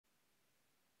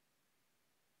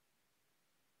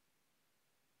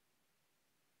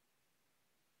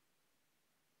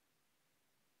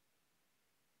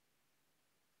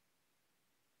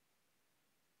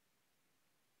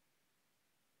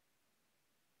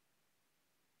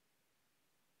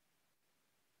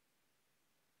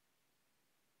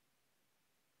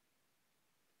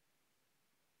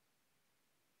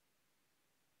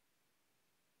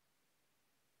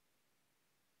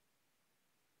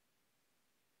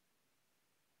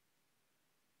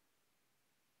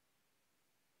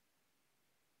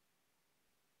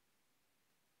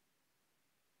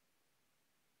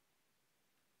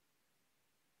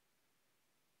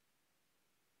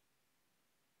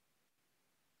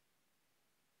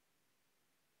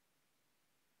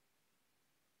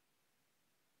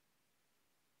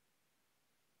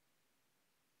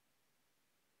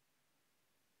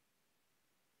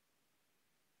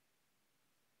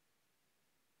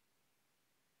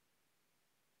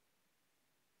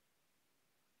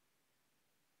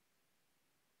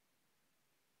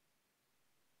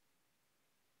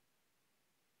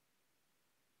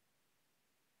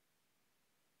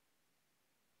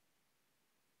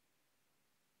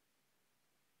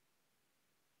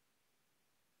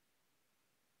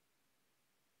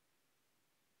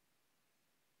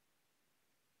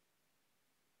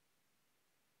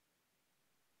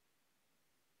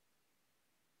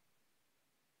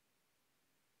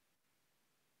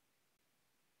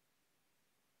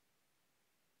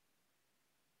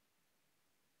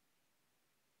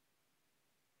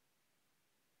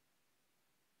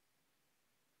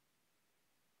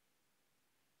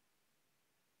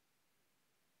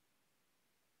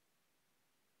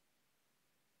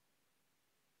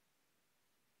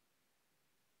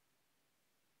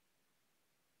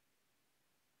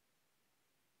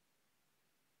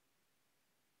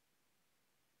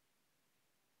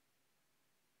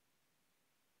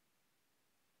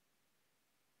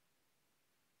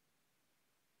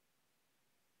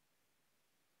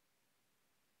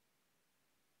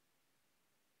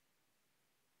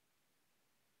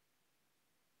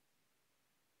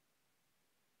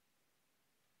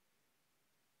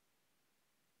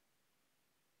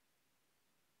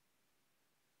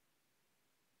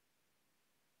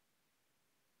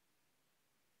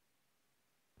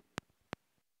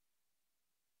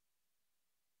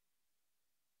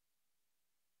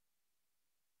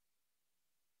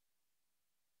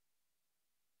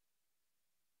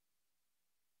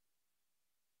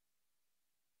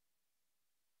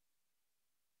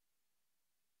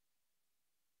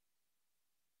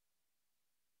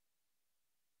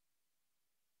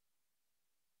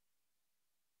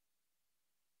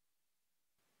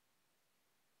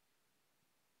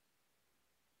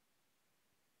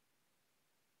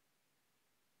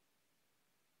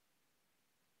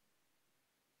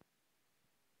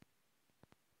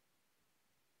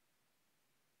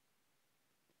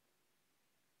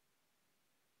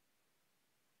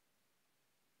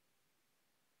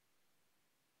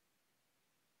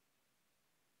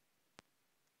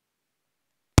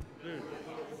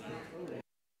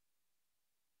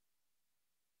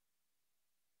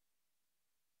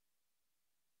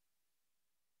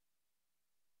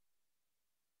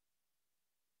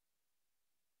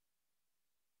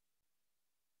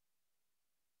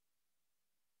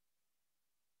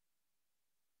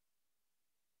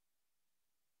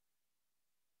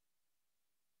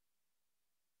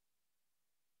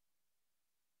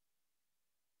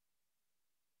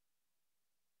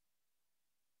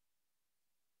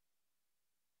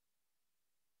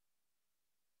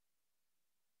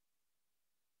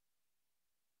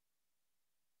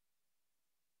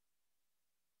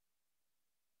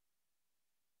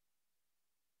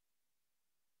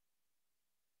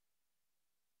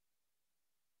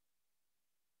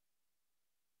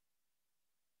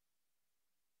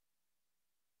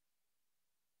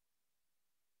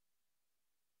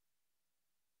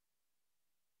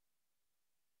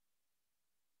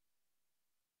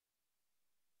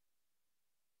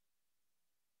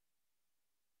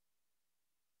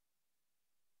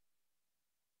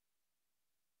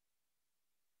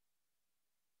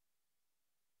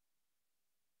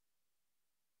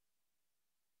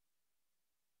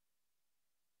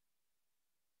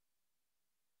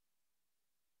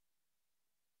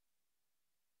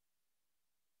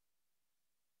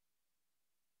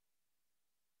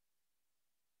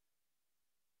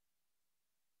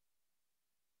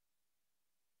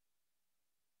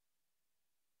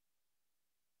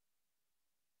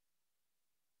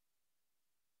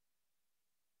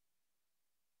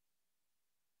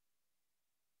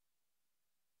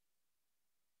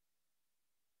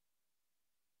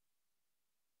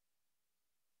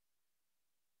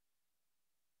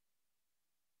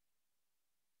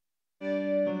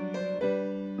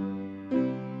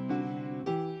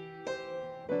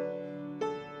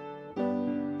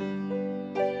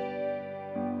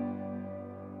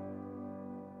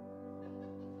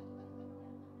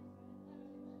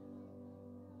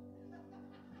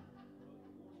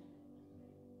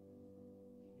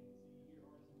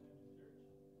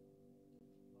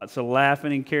Lots of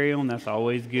laughing and carry on. That's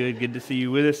always good. Good to see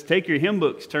you with us. Take your hymn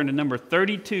books. Turn to number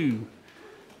 32.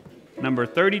 Number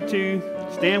 32.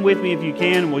 Stand with me if you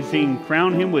can, and we'll sing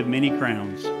Crown Him with Many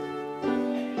Crowns.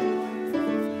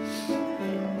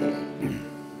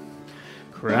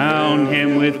 Crown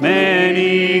him with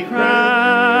many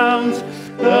crowns,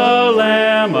 the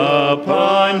Lamb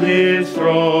upon his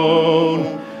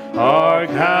throne.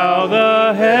 Hark how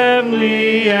the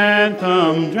heavenly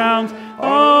anthem drowns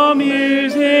all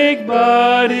music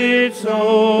but its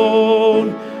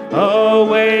own.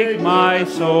 Awake, my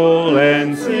soul,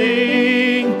 and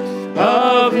sing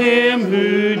of him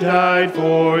who died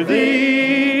for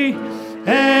thee,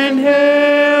 and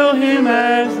hail him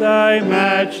as thy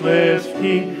matchless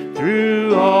King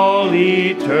through all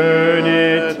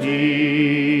eternity.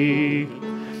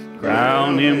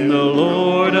 Crown him the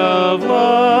Lord of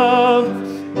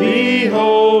love,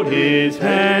 behold his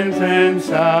hands and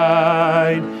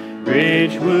side,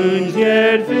 rich wounds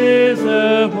yet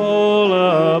visible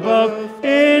above,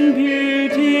 in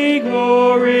beauty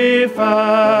glorified.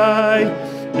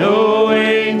 No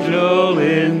angel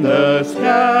in the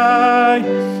sky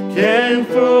can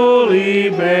fully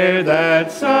bear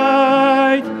that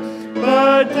sight,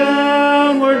 but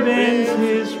downward bends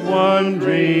his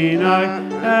wondering eye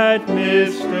at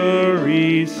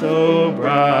mystery so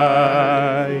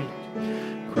bright.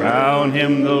 Crown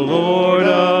him the Lord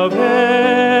of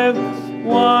heaven,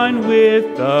 one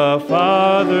with the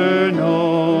Father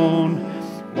known,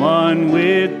 one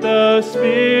with the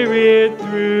Spirit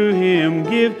through him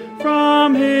give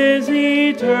from his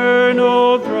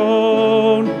eternal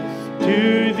throne.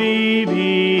 To thee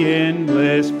be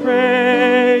endless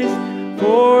praise,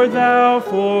 for thou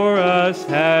for us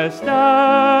hast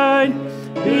died.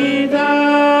 Be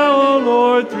thou, O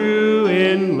Lord, through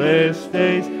endless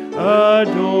days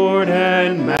adored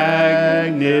and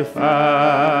magnified.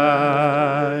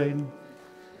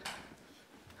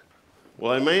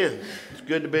 Well, amen. It's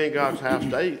good to be in God's house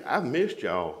today. I've missed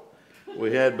y'all.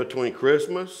 We had between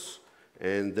Christmas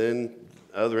and then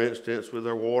other incidents with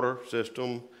our water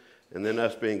system, and then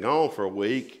us being gone for a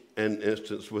week, and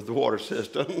instance with the water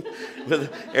system.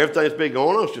 Everything's been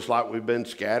going on. It's just like we've been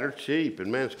scattered sheep.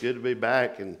 And man, it's good to be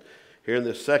back and here in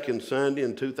this second Sunday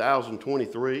in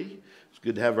 2023. It's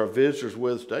good to have our visitors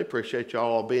with us today. Appreciate y'all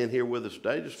all being here with us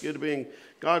today. Just good to be in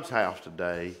God's house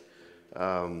today.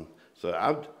 So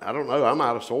I don't know. I'm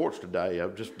out of sorts today.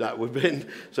 I've just not. We've been.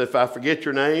 So if I forget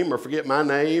your name or forget my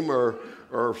name or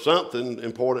something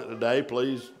important today,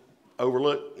 please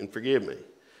overlook and forgive me.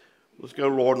 Let's go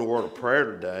to the Lord in a word of prayer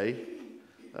today.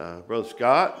 Brother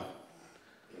Scott,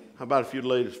 how about if you'd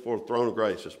lead us before the throne of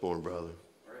grace this morning, brother?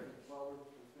 Our Heavenly Father, we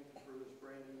thank you for this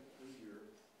brand new year.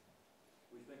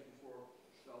 We thank you for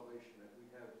salvation that we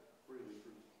have freely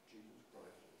through Jesus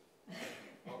Christ.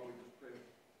 Father, we just pray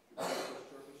for this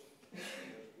service as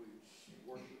we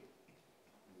worship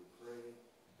and we pray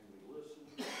and we listen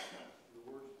to the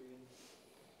words being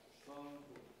sung,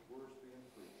 the words being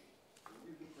preached.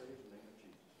 We give you praise in the name of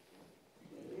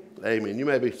Jesus. Amen. You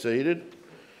may be seated.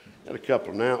 Got a couple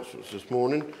of announcements this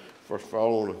morning. First of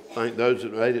all, I want to thank those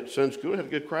that made it to Sunday school. Had a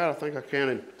good crowd. I think I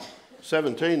counted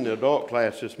 17 in the adult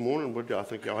class this morning. I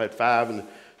think y'all had 5 in the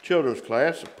children's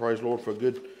class. So praise the Lord for a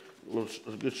good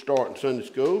start in Sunday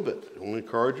school. But I want to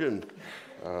encourage you and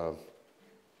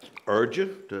urge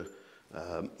you to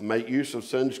make use of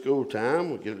Sunday school time.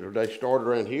 We'll get our day started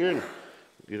around here and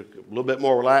get a little bit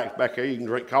more relaxed back here. You can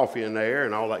drink coffee in there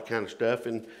and all that kind of stuff.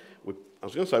 And I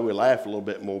was going to say we laugh a little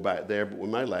bit more back there, but we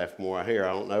may laugh more out here.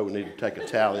 I don't know. We need to take a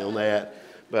tally on that.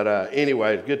 But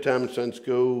anyway, it's a good time in Sunday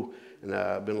school, and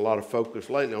been a lot of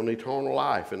focus lately on eternal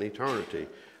life and eternity.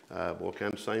 What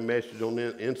kind of same message on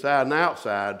the inside and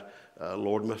outside?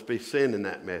 Lord must be sending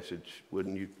that message.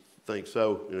 Wouldn't you think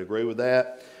so and agree with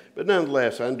that? But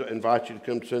nonetheless, I invite you to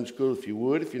come to Sunday school if you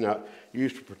would, if you're not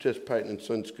used to participating in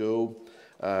Sunday school.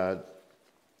 I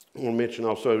want to mention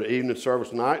also the evening service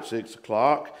tonight, 6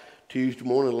 o'clock. Tuesday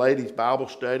morning, ladies' Bible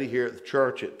study here at the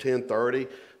church at 10:30.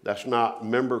 That's not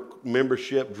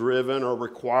membership driven or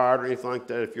required or anything like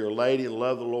that. If you're a lady and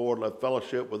love the Lord, love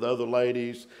fellowship with other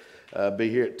ladies, be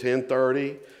here at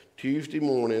 10:30 Tuesday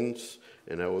mornings.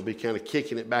 And we'll be kind of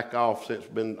kicking it back off since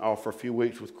we've been off for a few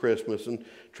weeks with Christmas and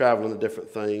traveling to different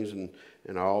things. And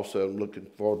I also am looking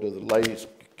forward to the ladies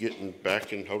getting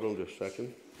back in. Hold on just a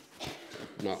second.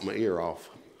 Knock my ear off.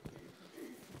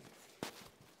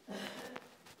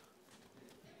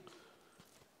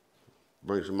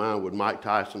 Brings to mind, would Mike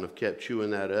Tyson have kept chewing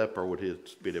that up, or would he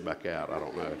spit it back out? I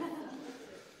don't know.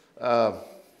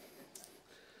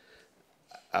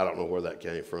 I don't know where that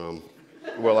came from.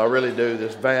 Well, I really do.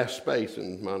 This vast space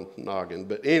in my noggin.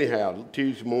 But anyhow,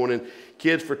 Tuesday morning,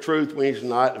 Kids for Truth, Wednesday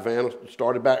night. The van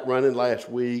started back running last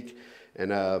week.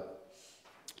 And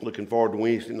looking forward to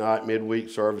Wednesday night, midweek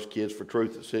service, Kids for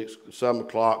Truth at 7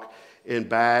 o'clock and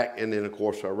back. And then, of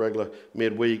course, our regular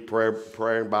midweek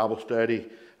prayer and Bible study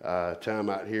time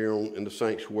out here in the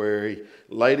sanctuary.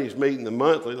 Ladies meeting, the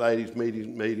monthly ladies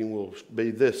meeting will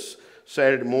be this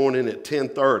Saturday morning at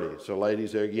 10:30. So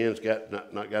ladies, there again, it's got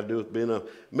not got to do with being a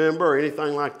member or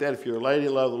anything like that. If you're a lady,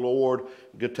 love the Lord,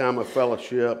 good time of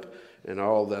fellowship and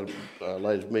all that.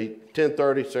 Ladies meet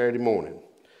 10:30 Saturday morning.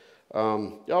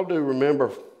 Y'all do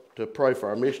remember to pray for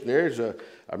our missionaries.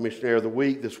 Our missionary of the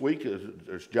week this week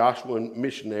there's Joshua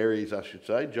missionaries, I should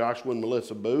say. Joshua and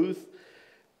Melissa Booth.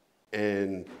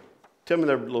 And tell me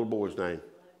their little boy's name.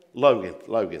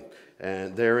 Logan.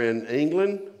 And they're in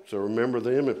England. So remember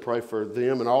them and pray for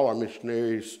them and all our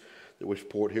missionaries that we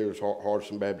support here at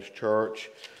Hardison Baptist Church.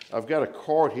 I've got a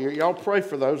card here. Y'all pray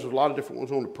for those. There's a lot of different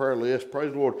ones on the prayer list.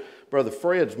 Praise the Lord. Brother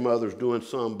Fred's mother's doing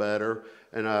some better.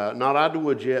 And not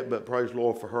Idlewood yet, but praise the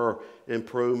Lord for her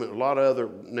improvement. A lot of other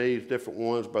needs, different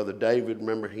ones. Brother David,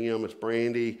 remember him. It's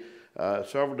Brandy.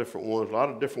 Several different ones. A lot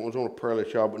of different ones on the prayer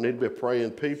list, y'all, but need to be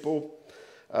praying people.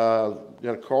 Got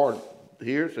a card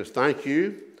here. It says, thank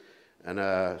you. And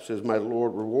it says, may the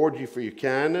Lord reward you for your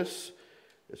kindness.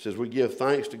 It says, we give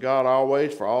thanks to God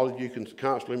always for all of you can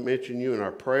constantly mention you in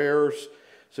our prayers.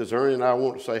 It says, Ernie and I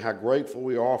want to say how grateful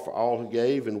we are for all who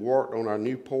gave and worked on our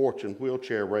new porch and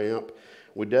wheelchair ramp.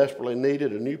 We desperately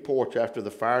needed a new porch after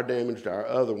the fire damaged our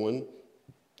other one.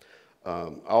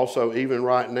 Also, even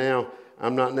right now,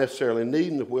 I'm not necessarily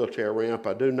needing the wheelchair ramp.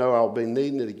 I do know I'll be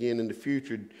needing it again in the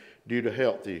future due to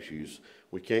health issues.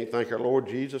 We can't thank our Lord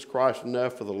Jesus Christ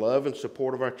enough for the love and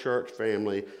support of our church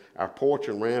family. Our porch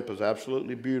and ramp is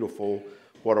absolutely beautiful.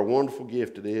 What a wonderful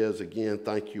gift it is. Again,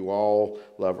 thank you all.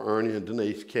 Love, Ernie and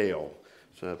Denise Kell.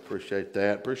 So I appreciate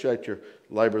that. Appreciate your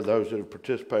labor, those that have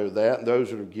participated with that, and those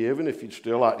that have given. If you'd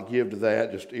still like to give to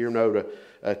that, just ear note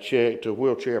a check to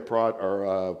wheelchair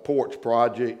porch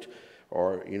project,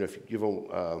 or if you give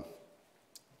them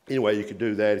anyway, you could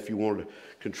do that if you wanted to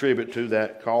contribute to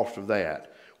that cost of that.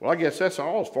 Well, I guess that's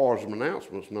all as far as the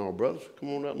announcements and all, brothers.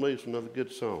 Come on up and lead us another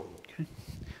good song. Okay.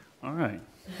 All right.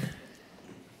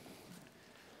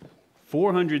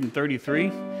 433.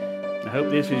 I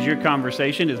hope this is your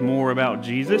conversation is more about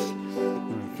Jesus.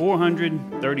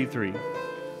 433.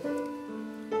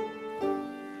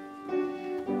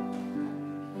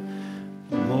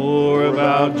 More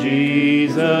about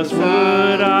Jesus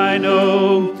would I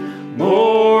know,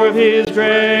 more of His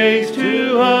grace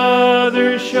to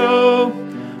others show,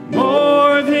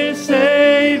 more of His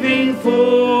saving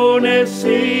fullness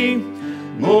see,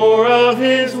 more of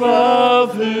His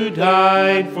love who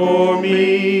died for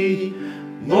me.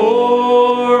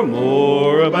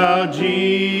 More about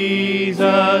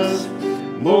Jesus,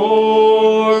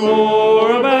 more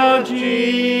about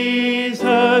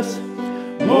Jesus,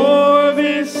 more of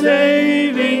His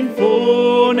saving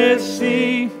fullness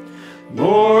see,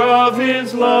 more of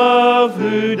His love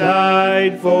who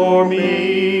died for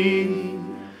me.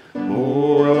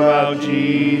 More about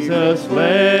Jesus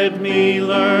let me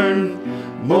learn,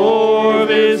 more of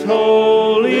His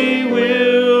holy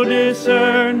will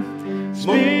discern.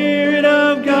 Spirit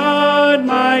of God,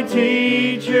 my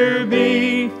teacher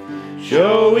be,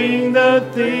 showing the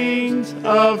things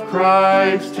of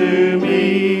Christ to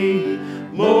me.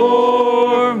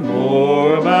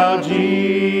 More about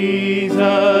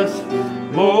Jesus,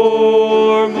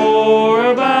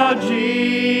 more about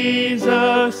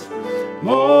Jesus,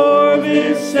 more of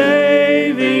His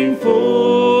saving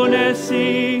fullness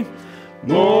see,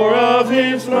 more of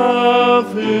His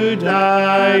love who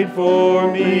died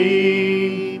for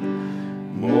me.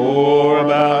 More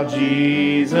about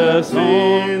Jesus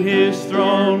on His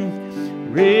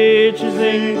throne, riches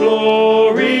and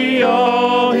glory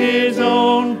all His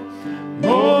own.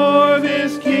 More of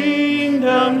His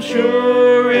kingdom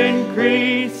sure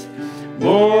increase,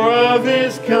 more of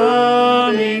His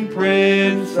coming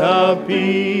Prince of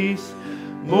Peace.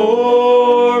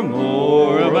 More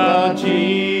about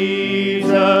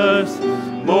Jesus,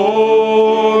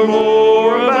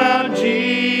 more about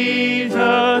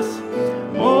Jesus,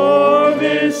 more of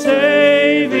His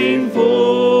saving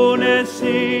fullness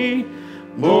see,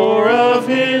 more of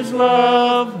His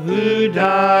love who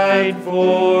died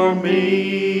for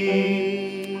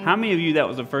me. How many of you, that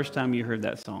was the first time you heard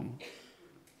that song?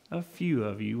 A few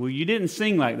of you. Well, you didn't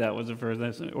sing like that was the first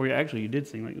time, or actually you did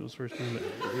sing like it was the first time. But...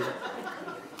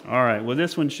 All right, well,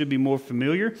 this one should be more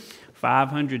familiar.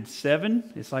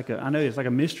 507. I know it's like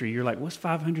a mystery. You're like, what's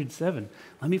 507?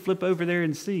 Let me flip over there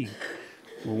and see.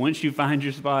 Well, once you find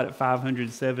your spot at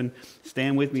 507,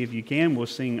 stand with me if you can. We'll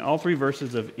sing all 3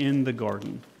 verses of In the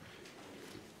Garden.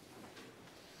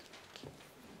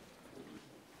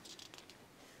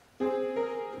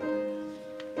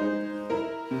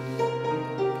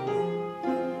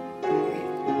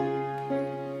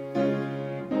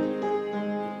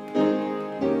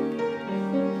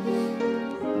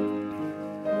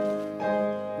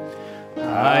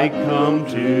 I come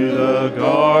to the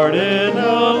garden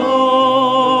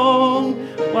alone,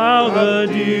 while the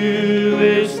dew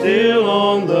is still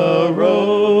on the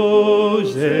roses,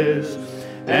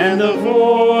 and the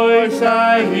voice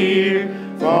I hear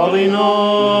falling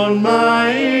on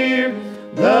my ear,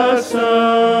 the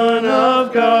Son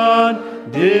of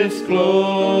God discloses,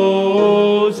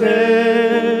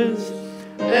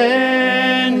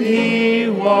 and He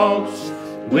walks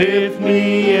with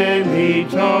me and He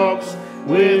talks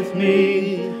with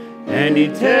me, and He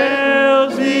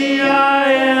tells me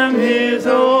I am His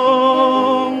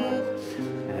own,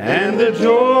 and the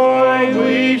joy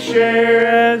we share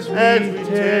as we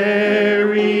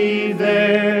tarry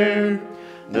there,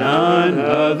 none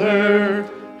other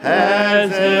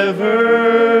has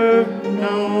ever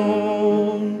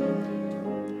known.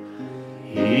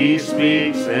 He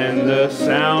speaks, and the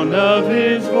sound of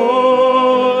His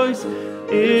voice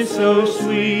is so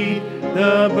sweet,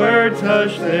 the birds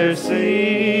hush their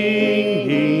singing,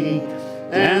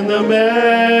 and the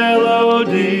melody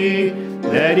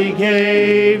that He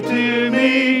gave to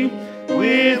me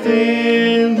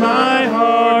within my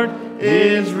heart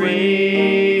is ringing.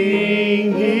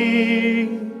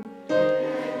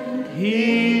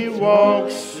 He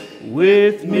walks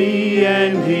with me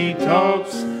and He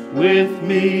talks with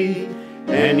me,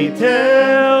 and He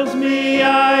tells me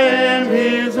I am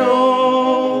His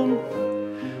own,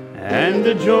 and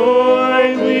the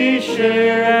joy we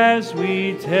share as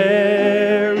we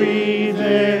tarry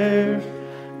there,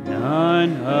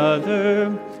 none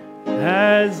other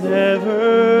has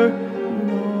ever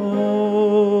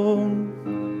known.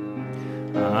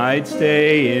 I'd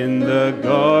stay in the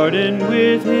garden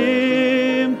with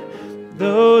Him,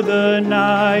 though the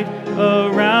night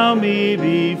around me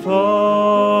be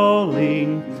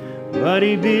falling, but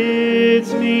He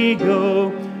bids me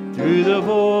go through the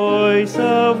voice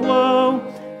of woe.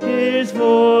 His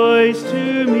voice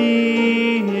to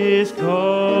me is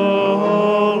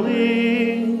calling,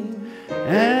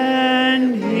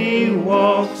 and He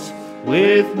walks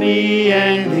with me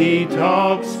and He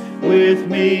talks with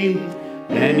me,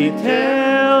 and He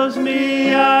tells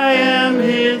me I am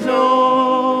His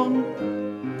own,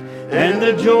 and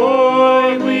the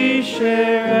joy we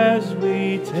share as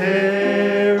we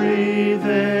tarry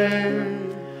there,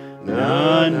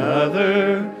 none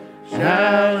other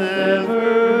shall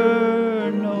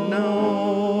ever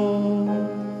know.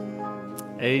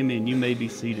 Amen. You may be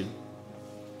seated.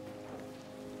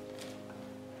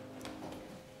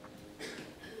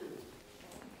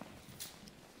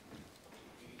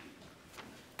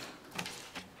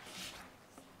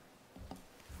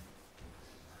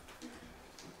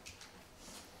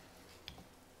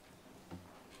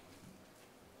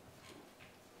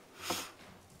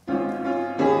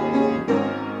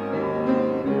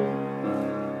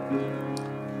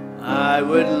 I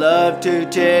would love to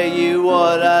tell you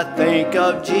what I think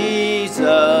of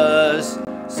Jesus,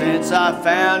 since I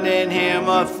found in Him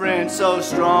a friend so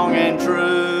strong and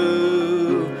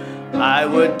true. I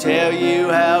would tell you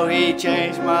how He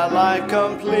changed my life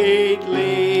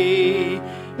completely.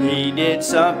 He did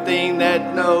something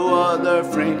that no other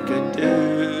friend could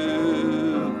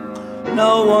do.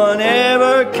 No one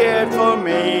ever cared for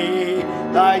me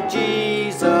like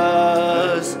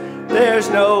Jesus. There's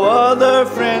no other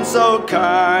friend so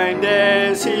kind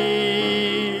as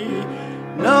He.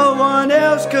 No one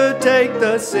else could take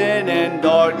the sin and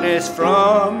darkness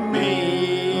from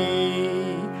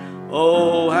me.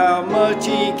 Oh, how much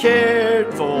He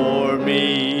cared for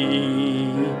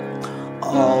me.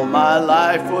 All my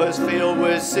life was filled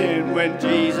with sin when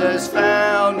Jesus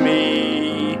found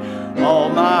me. All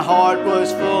my heart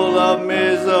was full of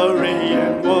misery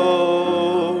and woe.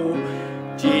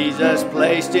 Jesus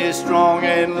placed His strong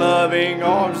and loving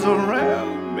arms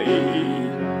around me,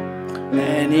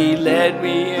 and He led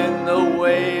me in the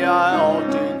way I ought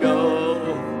to go.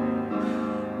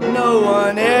 No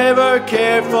one ever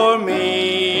cared for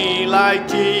me like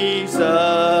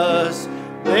Jesus.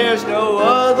 There's no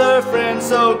other friend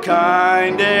so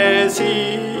kind as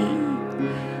He.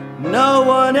 No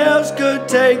one else could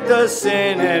take the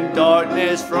sin and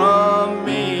darkness from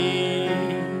me.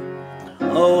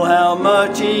 Oh, how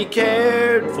much He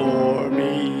cared for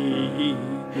me.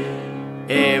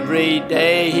 Every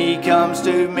day he comes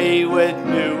to me with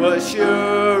new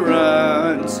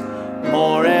assurance.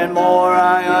 More and more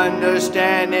I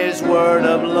understand his word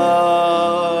of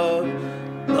love.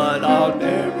 But I'll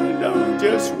never know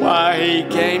just why he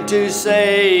came to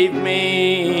save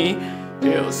me,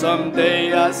 till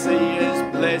someday I see his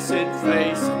blessed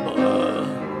face above.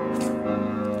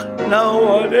 No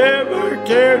one ever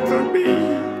cared for me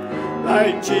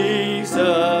like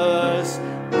Jesus.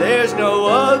 There's no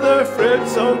other friend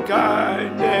so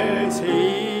kind as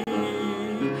he.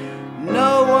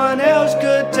 No one else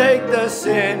could take the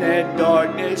sin and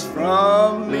darkness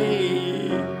from me.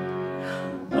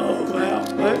 Oh, how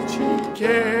much he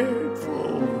cared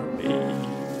for me.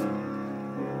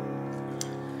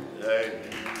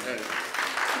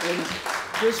 And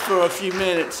just for a few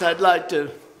minutes,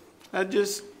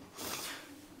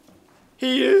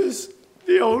 he is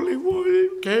the only one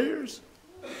who cares.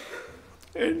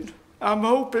 And I'm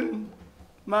hoping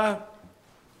my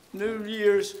New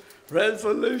Year's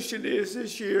resolution is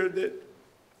this year that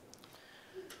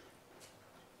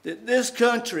this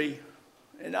country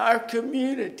and our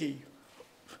community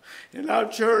and our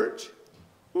church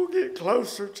will get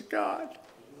closer to God,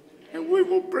 and we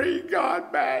will bring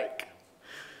God back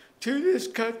to this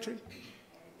country.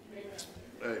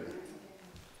 Amen.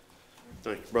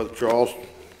 Thank you, Brother Charles.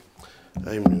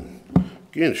 Amen.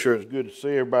 Again, sure it's good to see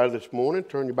everybody this morning.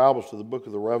 Turn your Bibles to the book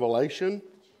of the Revelation.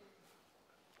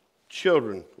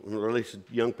 Children, or at least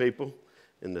young people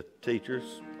and the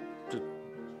teachers, to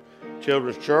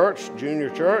Children's Church, Junior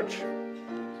Church.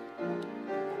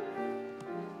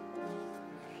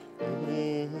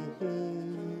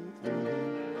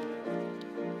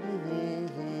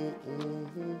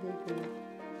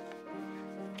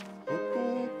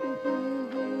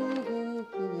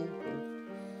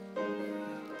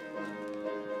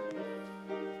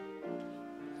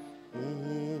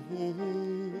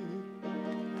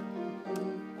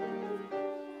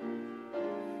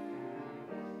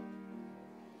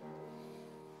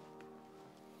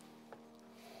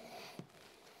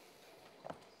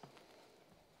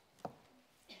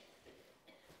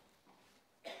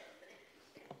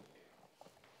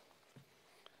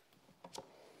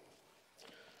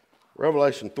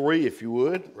 Revelation 3, if you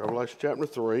would. Revelation chapter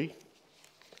 3.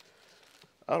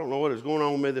 I don't know what is going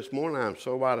on with me this morning. I'm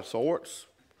so out of sorts.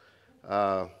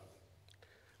 I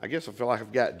guess I feel like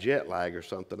I've got jet lag or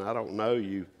something. I don't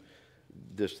know.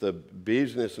 Just the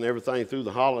business and everything through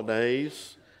the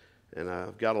holidays. And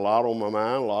I've got a lot on my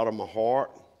mind, a lot on my heart.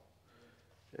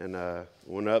 And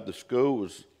went up to school. It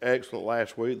was excellent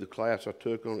last week. The class I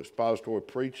took on expository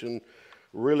preaching,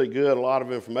 really good, a lot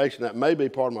of information. That may be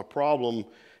part of my problem,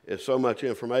 is so much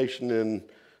information in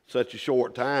such a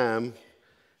short time.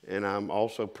 And I'm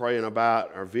also praying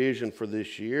about our vision for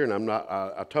this year. And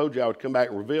I told you I would come back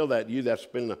and reveal that to you. That's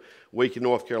been a week in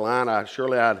North Carolina.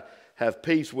 I'd have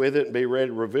peace with it and be ready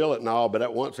to reveal it and all.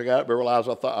 But once I got up, I realized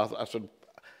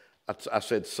I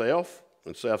said self.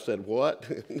 And self said, what?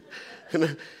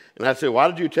 and I said, why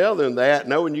did you tell them that,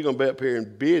 knowing you're going to be up here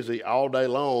and busy all day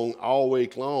long, all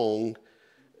week long?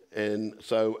 And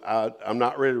so I'm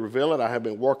not ready to reveal it. I have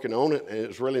been working on it, and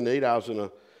it's really neat. There's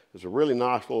a really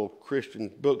nice little Christian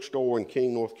bookstore in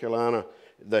King, North Carolina.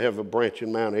 They have a branch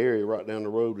in Mount Airy right down the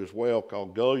road as well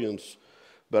called Gullion's.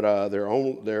 But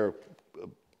they're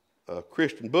a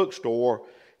Christian bookstore,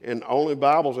 and only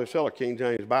Bibles they sell are King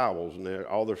James Bibles, and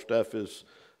all their stuff is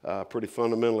pretty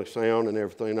fundamentally sound and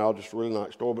everything. All just a really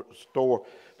nice store.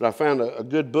 But I found a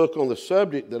good book on the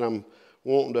subject that I'm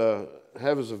wanting to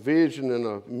have as a vision and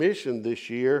a mission this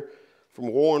year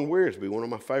from Warren Wiersbe, one of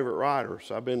my favorite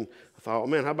writers. I thought,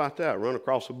 man, how about that? Run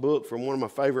across a book from one of my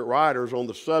favorite writers on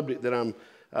the subject that I'm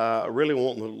really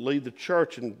wanting to lead the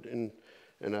church and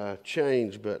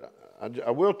change. But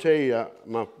I will tell you,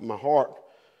 my heart,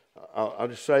 I'll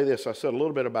just say this. I said a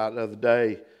little bit about it the other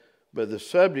day, but the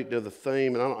subject of the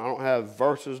theme, and I don't have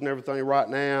verses and everything right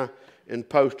now, and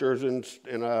posters and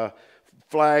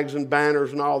flags and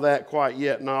banners and all that quite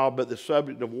yet and all, but the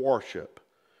subject of worship.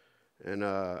 And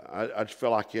I just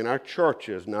feel like in our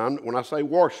churches, now when I say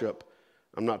worship,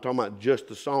 I'm not talking about just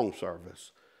the song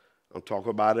service. I'm talking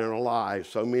about in our lives.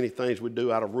 So many things we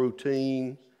do out of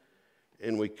routine,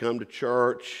 and we come to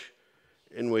church,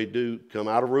 and we do come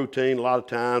out of routine a lot of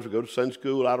times. We go to Sunday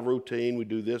school out of routine. We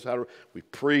do this we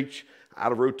preach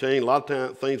out of routine. A lot of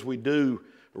times things we do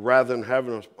rather than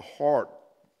having a heart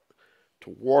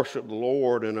to worship the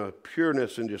Lord in a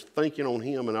pureness and just thinking on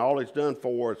Him and all He's done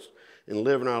for us and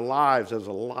living our lives as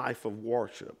a life of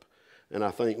worship. And I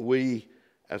think we,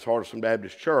 as Hardison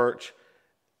Baptist Church,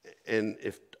 and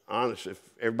if honest, if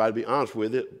everybody be honest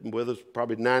with us,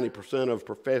 probably 90% of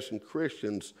professing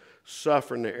Christians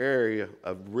suffer in the area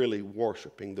of really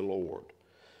worshiping the Lord.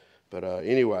 But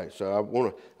anyway, so I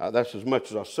want to, that's as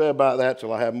much as I'll say about that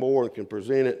till I have more and can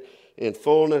present it in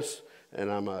fullness.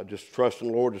 And I'm just trusting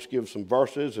the Lord to give some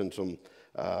verses and some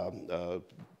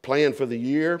plan for the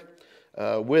year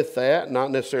with that.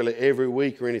 Not necessarily every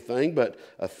week or anything, but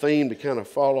a theme to kind of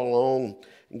follow along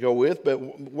and go with. But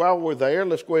while we're there,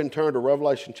 let's go ahead and turn to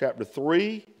Revelation chapter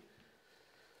 3.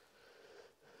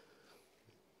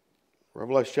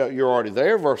 Revelation chapter, you're already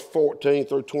there, verse 14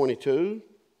 through 22.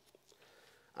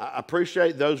 I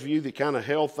appreciate those of you that kind of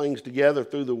held things together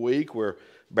through the week.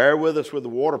 Bear with us with the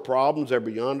water problems. They're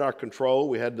beyond our control.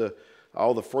 We had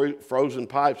all the frozen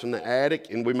pipes in the attic,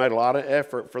 and we made a lot of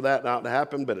effort for that not to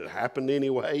happen, but it happened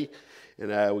anyway.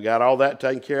 And we got all that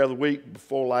taken care of the week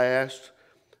before last,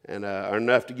 and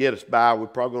enough to get us by. We're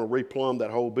probably going to replumb that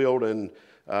whole building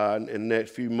in the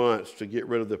next few months to get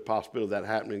rid of the possibility of that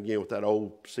happening again with that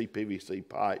old CPVC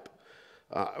pipe.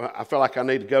 I feel like I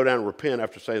need to go down and repent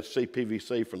after saying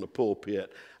CPVC from the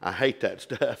pulpit. I hate that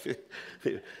stuff.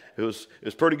 It was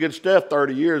pretty good stuff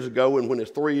 30 years ago and when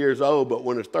it's 3 years old, but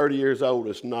when it's 30 years old,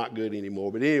 it's not good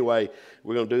anymore. But anyway,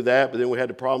 we're going to do that. But then we had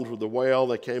the problems with the well.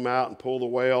 They came out and pulled the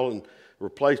well and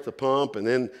replaced the pump. And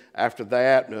then after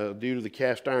that, due to the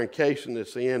cast iron casing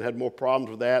that's in, had more problems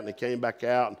with that, and they came back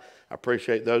out. And I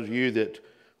appreciate those of you that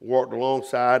worked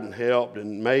alongside and helped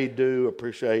and made do. I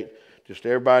appreciate just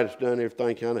everybody that's done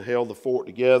everything, kind of held the fort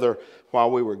together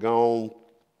while we were gone.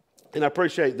 And I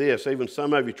appreciate this. Even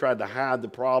some of you tried to hide the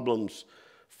problems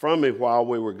from me while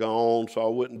we were gone so I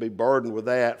wouldn't be burdened with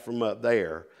that from up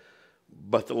there.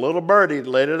 But the little birdie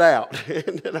let it out.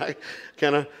 And then I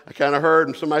kind of heard,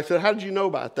 and somebody said, how did you know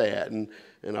about that? And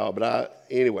all. But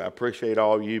anyway, I appreciate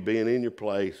all of you being in your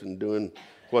place and doing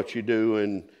what you do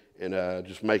and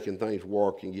just making things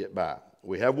work and get by.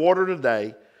 We have water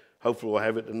today. Hopefully we'll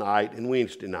have it tonight and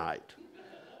Wednesday night.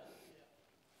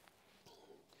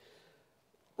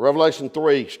 Revelation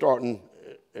 3, starting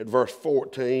at verse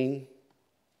 14.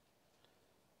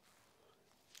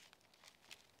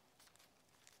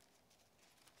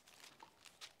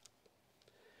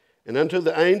 And unto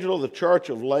the angel of the church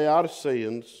of the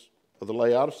Laodiceans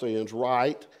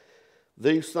write,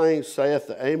 these things saith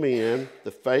the Amen,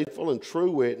 the faithful and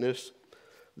true witness,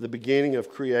 the beginning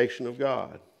of creation of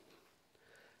God.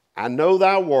 I know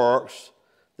thy works,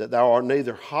 that thou art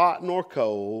neither hot nor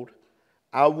cold.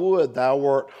 I would thou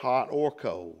wert hot or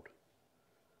cold.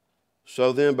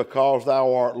 So then, because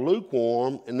thou art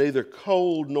lukewarm, and neither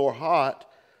cold nor hot,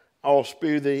 I will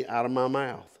spew thee out of my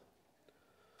mouth.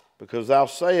 Because thou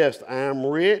sayest, I am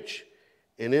rich,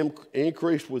 and am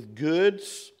increased with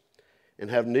goods,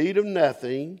 and have need of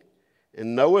nothing,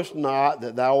 and knowest not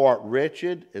that thou art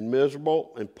wretched, and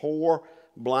miserable, and poor,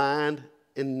 blind,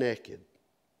 and naked.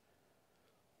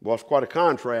 Well, it's quite a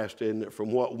contrast, isn't it,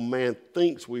 from what man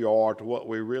thinks we are to what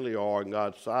we really are in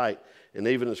God's sight. And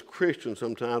even as Christians,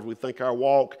 sometimes we think our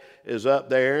walk is up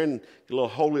there and a little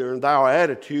holier than thou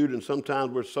attitude, and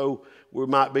sometimes we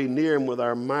might be near him with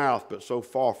our mouth, but so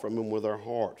far from him with our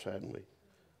hearts, hadn't we?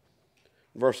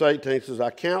 Verse 18 says,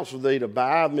 I counsel thee to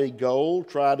buy of me gold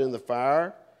tried in the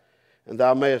fire, and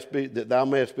that thou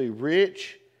mayest be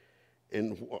rich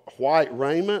in white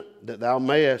raiment, that thou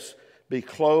mayest be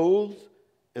clothed,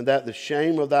 and that the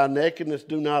shame of thy nakedness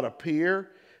do not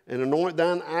appear, and anoint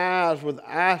thine eyes with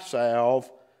eye salve,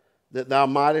 that thou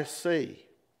mightest see.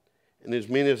 And as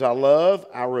many as I love,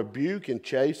 I rebuke and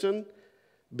chasten.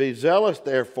 Be zealous,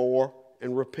 therefore,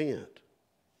 and repent.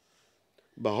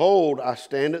 Behold, I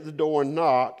stand at the door and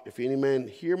knock. If any man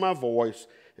hear my voice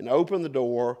and open the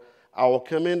door, I will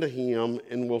come into him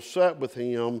and will sup with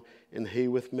him, and he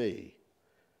with me.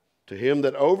 To him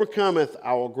that overcometh,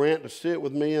 I will grant to sit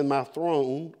with me in my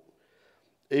throne,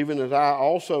 even as I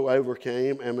also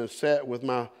overcame and am set with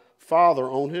my Father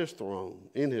on his throne,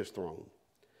 in his throne.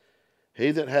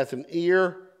 He that hath an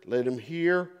ear, let him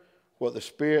hear what the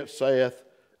Spirit saith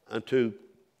unto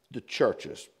the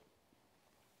churches.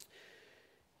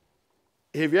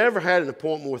 Have you ever had an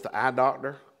appointment with the eye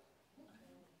doctor?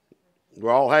 We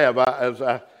all have. As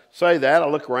I say that, I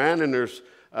look around and there's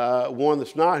one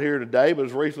that's not here today, but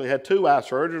has recently had 2 eye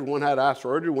surgeries. One had eye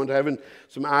surgery, one's having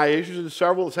some eye issues, and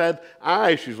several that's had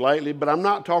eye issues lately. But I'm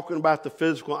not talking about the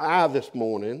physical eye this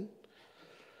morning.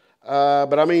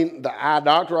 But I mean the eye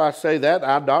doctor, I say that,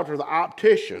 eye doctor, the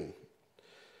optician.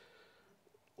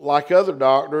 Like other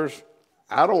doctors,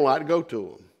 I don't like to go to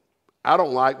them. I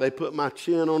don't like they put my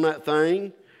chin on that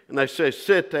thing and they say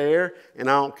sit there, and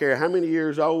I don't care how many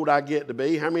years old I get to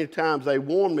be, how many times they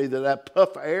warn me that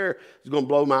puff of air is going to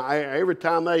blow my air. Every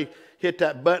time they hit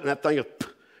that button, that thing will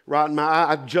right in my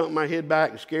eye. I jump my head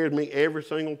back. It scares me every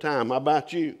single time. How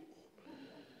about you?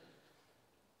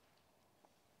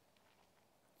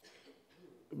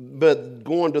 But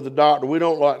going to the doctor, we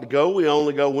don't like to go. We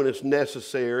only go when it's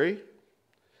necessary.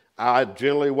 I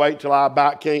generally wait till I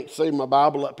about can't see my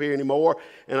Bible up here anymore,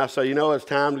 and I say, you know, it's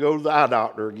time to go to the eye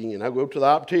doctor again. I go to the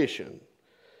optician.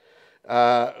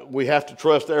 We have to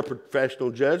trust their professional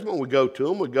judgment. We go to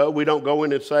them. We don't go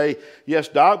in and say, yes,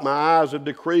 doc, my eyes have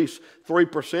decreased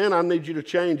 3%. I need you to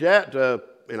change that to,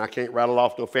 and I can't rattle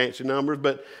off no fancy numbers,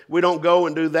 but we don't go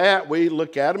and do that. We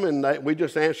look at them and we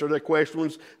just answer their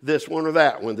questions, this one or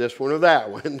that one, this one or that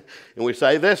one. And we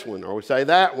say this one or we say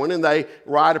that one, and they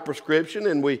write a prescription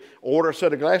and we order a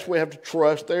set of glasses. We have to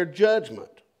trust their judgment.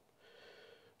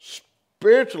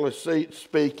 Spiritually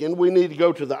speaking, we need to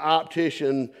go to the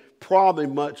optician probably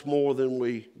much more than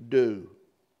we do.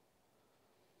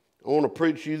 I want to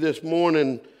preach to you this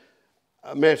morning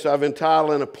a message I've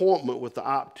entitled An Appointment with the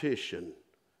Optician.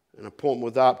 An appointment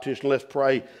with the optician. Let's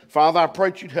pray. Father, I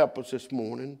pray that you'd help us this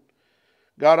morning.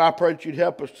 God, I pray that you'd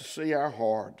help us to see our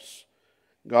hearts,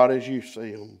 God, as you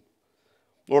see them.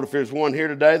 Lord, if there's one here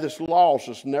today that's lost,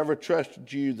 that's never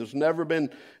trusted you, that's never been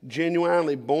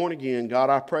genuinely born again, God,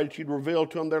 I pray that you'd reveal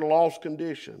to them their lost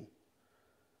condition.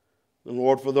 And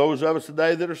Lord, for those of us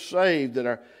today that are saved,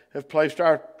 that have placed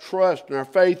our trust and our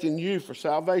faith in you for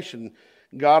salvation,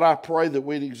 God, I pray that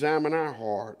we'd examine our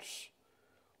hearts.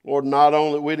 Lord, not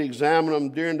only that we'd examine them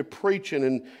during the preaching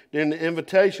and during the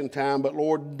invitation time, but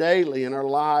Lord, daily in our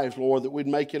lives, Lord, that we'd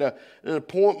make it an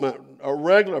appointment, a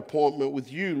regular appointment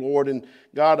with you, Lord. And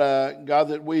God,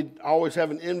 that we'd always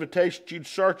have an invitation that you'd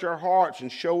search our hearts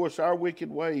and show us our wicked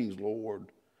ways,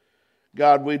 Lord.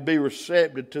 God, we'd be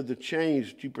receptive to the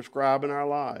change that you prescribe in our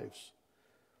lives.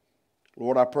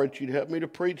 Lord, I pray that you'd help me to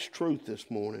preach truth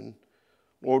this morning.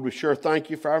 Lord, we sure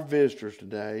thank you for our visitors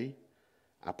today.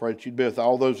 I pray that you'd be with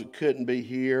all those that couldn't be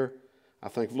here. I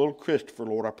think of little Christopher,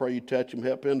 Lord. I pray you touch him,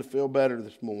 help him to feel better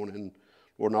this morning.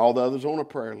 Lord, and all the others on a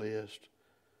prayer list.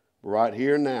 But right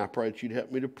here and now, I pray that you'd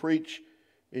help me to preach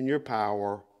in your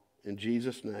power. In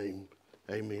Jesus' name,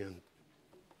 amen.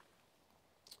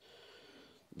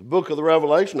 The book of the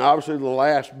Revelation, obviously the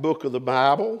last book of the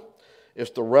Bible.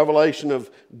 It's the revelation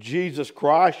of Jesus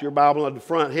Christ. Your Bible at the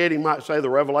front heading might say the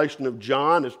revelation of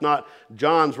John. It's not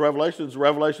John's revelation. It's the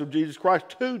revelation of Jesus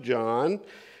Christ to John.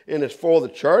 And it's for the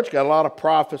church. Got a lot of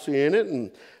prophecy in it.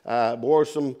 And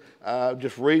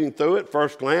just reading through it,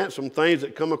 first glance, some things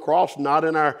that come across not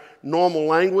in our normal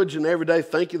language and everyday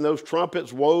thinking. Those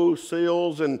trumpets, woes,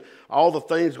 seals, and all the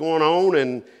things going on.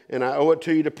 And I owe it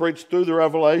to you to preach through the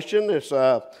Revelation. It's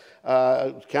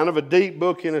kind of a deep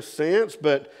book in a sense,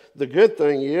 but the good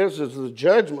thing is the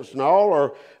judgments and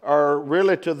all are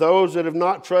really to those that have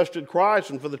not trusted Christ.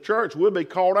 And for the church, we'll be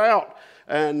called out.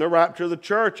 And the rapture of the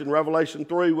church in Revelation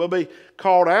 3 will be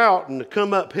called out and to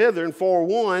come up hither in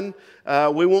 4:1.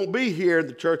 We won't be here.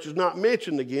 The church is not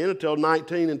mentioned again until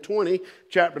 19 and 20,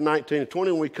 chapter 19 and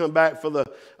 20, when we come back for the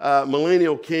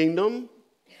millennial kingdom.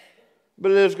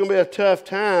 But it is going to be a tough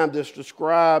time that's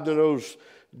described in those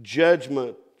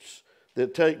judgments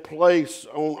that take place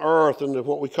on earth and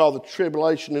what we call the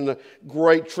tribulation and the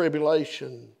great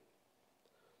tribulation.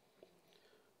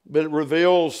 But it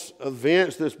reveals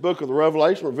events, this book of the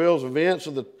Revelation reveals events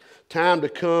of the time to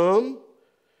come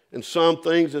and some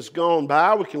things that's gone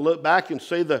by. We can look back and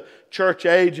see the church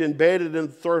age embedded in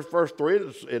the first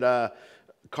 3. It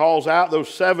calls out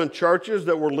those 7 churches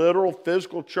that were literal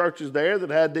physical churches there that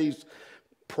had these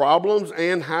problems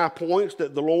and high points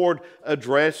that the Lord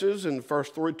addresses in the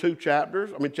first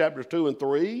chapters 2 and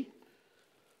 3.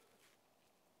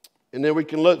 And then we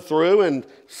can look through and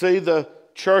see the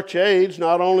church age,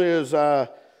 not only as the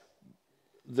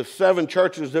 7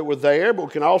 churches that were there, but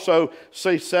we can also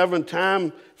see 7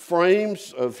 time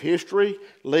frames of history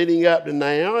leading up to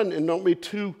now. And don't be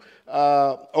too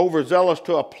overzealous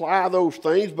to apply those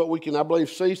things, but we can, I believe,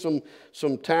 see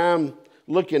some time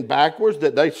looking backwards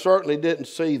that they certainly didn't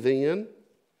see then.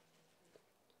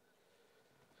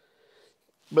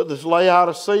 But this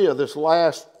Laodicea, this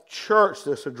last church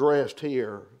that's addressed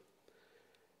here,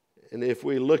 and if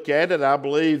we look at it, I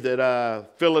believe that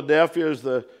Philadelphia is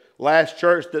the last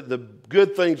church that the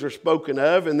good things are spoken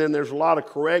of, and then there's a lot of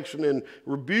correction and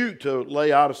rebuke to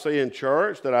Laodicean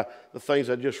church, the things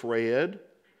I just read.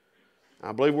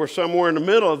 I believe we're somewhere in the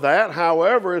middle of that.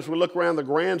 However, as we look around the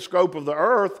grand scope of the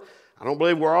earth, I don't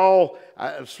believe we're all,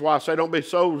 that's why I say don't be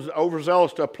so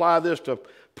overzealous to apply this to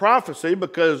prophecy,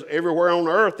 because everywhere on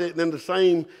earth isn't in the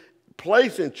same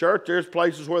place in church. There's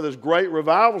places where there's great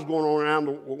revivals going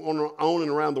on and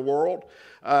around the world.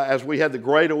 As we had the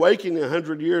Great Awakening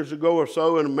 100 years ago or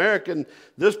so in America, and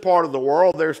this part of the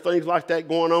world, there's things like that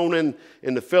going on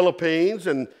in the Philippines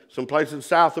and some places in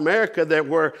South America that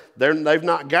where they've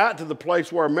not got to the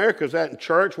place where America's at in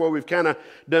church, where we've kind of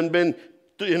done been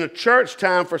in a church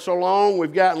time for so long,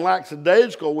 we've gotten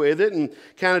lackadaisical with it and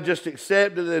kind of just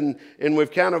accepted it, and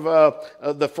we've kind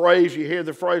of, the phrase, you hear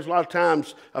the phrase a lot of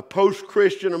times, a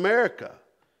post-Christian America.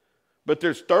 But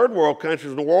there's third world countries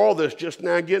in the world that's just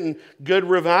now getting good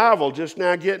revival, just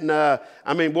now getting,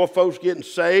 folks getting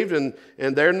saved, and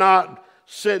they're not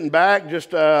sitting back just,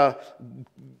 hit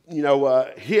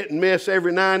and miss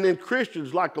every now and then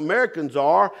Christians like Americans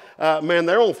are.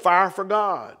 They're on fire for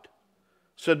God.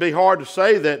 So it'd be hard to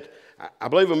say that, I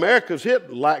believe America's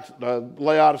hit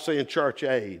Laodicean church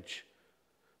age.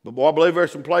 But boy, I believe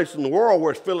there's some places in the world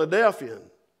where it's Philadelphian.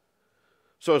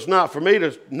 So it's not for me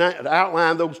to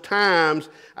outline those times.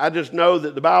 I just know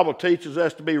that the Bible teaches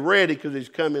us to be ready because he's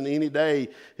coming any day.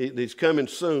 He's coming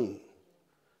soon.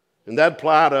 And that'd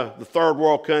apply to the third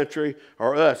world country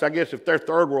or us. I guess if they're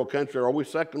third world country, are we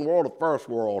second world or first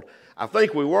world? I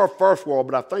think we were first world,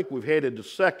 but I think we've headed to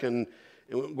second.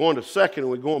 And we're going to second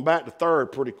and we're going back to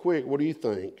third pretty quick. What do you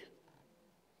think?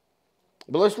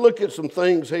 But let's look at some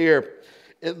things here.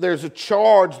 There's a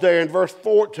charge there in verse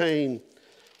 14.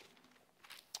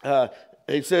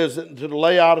 He says to the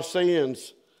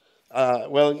Laodiceans,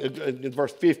 in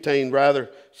verse 15 rather,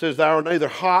 says, thou art neither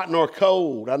hot nor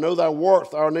cold. I know thy works,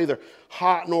 thou art neither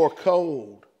hot nor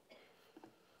cold.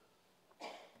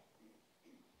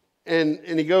 And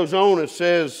he goes on and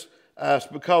says,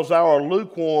 because thou art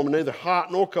lukewarm and neither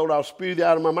hot nor cold, I'll spew thee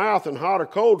out of my mouth. And hot or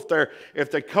cold, if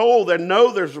they're cold, they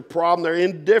know there's a problem. They're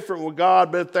indifferent with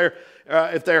God. But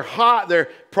if they're hot, they're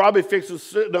probably fixing.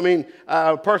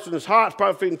 A person that's hot is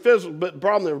probably fixing physical. But the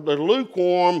problem, they're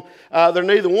lukewarm. They're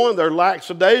neither one. They're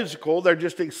lackadaisical. They're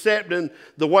just accepting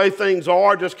the way things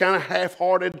are, just kind of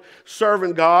half-hearted,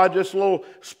 serving God, just a little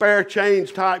spare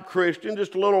change type Christian,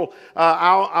 just a little.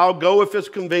 I'll go if it's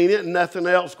convenient and nothing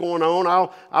else going on.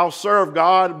 I'll serve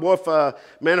God. Boy, if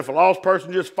a lost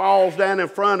person just falls down in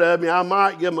front of me, I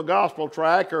might give them a gospel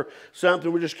tract or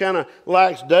something. We're just kind of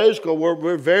lackadaisical.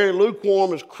 We're very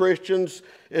lukewarm as Christians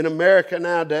in America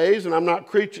nowadays, and I'm not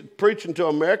preaching to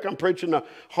America. I'm preaching to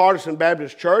Hardison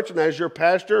Baptist Church, and as your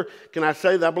pastor, can I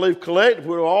say that I believe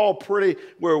collectively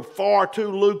we're far too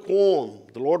lukewarm.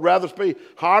 The Lord rather us be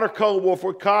hot or cold. Well,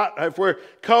 if we're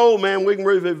cold, man, we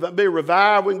can be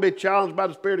revived. We can be challenged by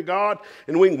the Spirit of God,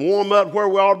 and we can warm up where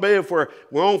we ought to be. If we're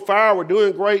on fire, we're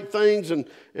doing great things, and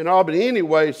all. But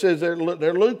anyway, it says they're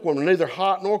lukewarm, neither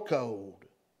hot nor cold.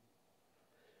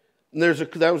 And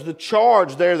that was the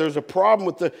charge there. There's a problem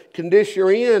with the condition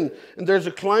you're in. And there's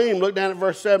a claim. Look down at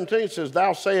verse 17. It says,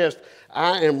 thou sayest,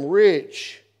 I am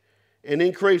rich and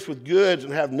increase with goods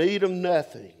and have need of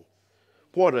nothing.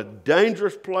 What a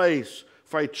dangerous place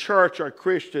for a church or a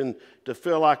Christian to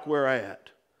feel like we're at.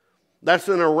 That's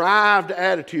an arrived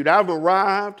attitude. I've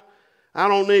arrived. I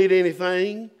don't need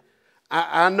anything.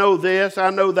 I know this, I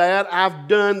know that. I've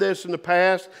done this in the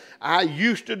past. I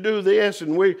used to do this,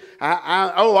 and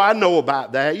I know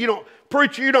about that.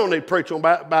 Preacher, you don't need to preach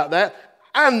about that.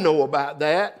 I know about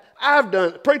that.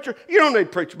 Preacher, you don't need to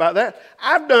preach about that.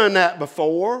 I've done that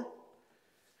before.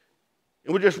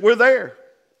 And we're there.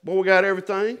 Boy, we got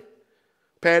everything.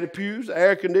 Padded pews,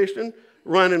 air conditioning,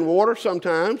 running water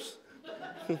sometimes.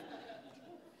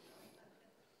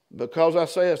 Because I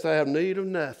say I have need of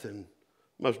nothing.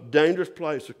 Most dangerous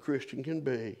place a Christian can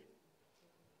be.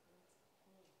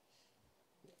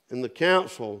 And the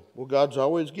counsel, well, God's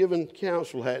always given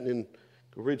counsel.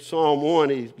 Read Psalm 1,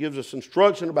 he gives us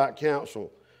instruction about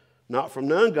counsel. Not from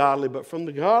the ungodly, but from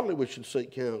the godly we should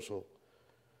seek counsel.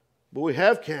 But we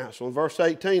have counsel. In verse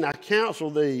 18, I counsel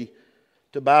thee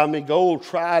to buy me gold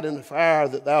tried in the fire,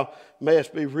 that thou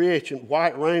mayest be rich, and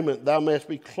white raiment, thou mayest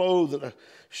be clothed,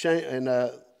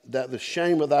 that the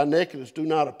shame of thy nakedness do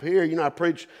not appear. I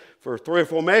preach for 3 or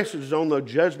 4 messages on the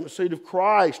judgment seat of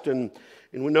Christ, and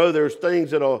we know there's things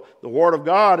that are the Word of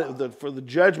God for the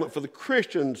judgment for the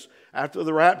Christians after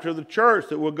the rapture of the church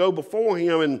that will go before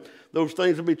Him, and those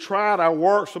things will be tried. Our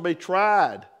works will be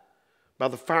tried by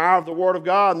the fire of the Word of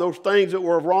God, and those things that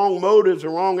were wrong motives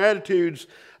and wrong attitudes,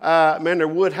 man, they're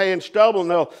wood, hay, and stubble,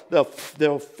 and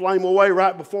they'll flame away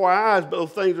right before our eyes. But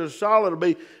those things that are solid will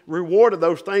be rewarded.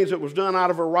 Those things that was done out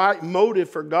of a right motive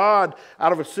for God,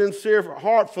 out of a sincere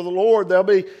heart for the Lord, they'll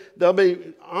be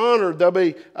honored. They'll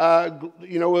be,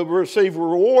 will receive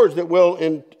rewards that will,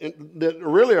 that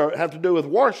really have to do with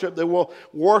worship. They will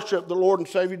worship the Lord and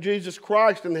Savior Jesus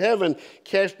Christ in heaven,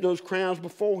 casting those crowns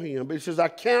before Him. But He says, I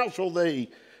counsel thee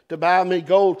to buy me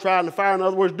gold tried in the fire. In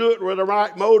other words, do it with the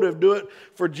right motive. Do it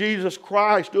for Jesus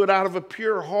Christ. Do it out of a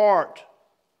pure heart.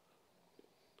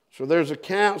 So there's a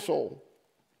counsel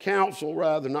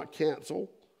rather, not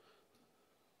cancel.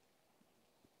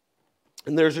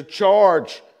 And there's a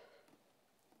charge.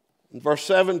 In verse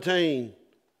 17,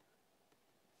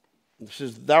 it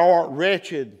says, thou art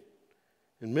wretched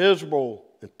and miserable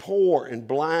and poor and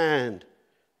blind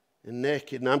and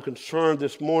naked. And I'm concerned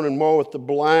this morning more with the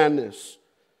blindness.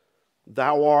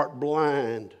 Thou art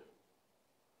blind.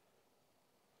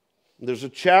 There's a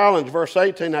challenge. Verse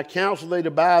 18, I counsel thee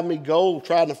to buy me gold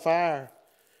tried in the fire.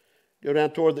 Go down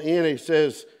toward the end, he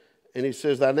says,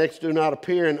 thy necks do not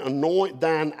appear, and anoint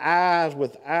thine eyes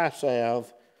with eye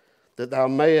salve, that thou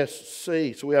mayest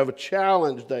see. So we have a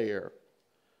challenge there.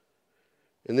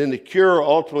 And then the cure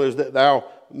ultimately is that thou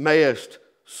mayest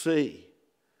see.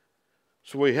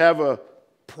 So we have a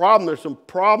problem. There's some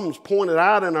problems pointed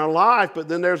out in our life, but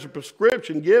then there's a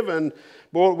prescription given.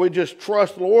 Boy, we just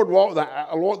trust the Lord, walk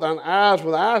thine eyes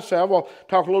with eye salve. I'll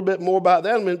talk a little bit more about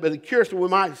that in a minute, but the cure is that we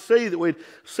might see, that we'd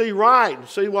see right, and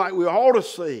see like we ought to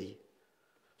see.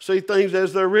 See things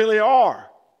as they really are.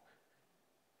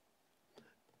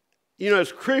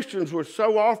 As Christians,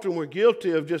 we're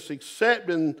guilty of just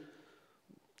accepting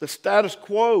the status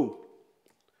quo.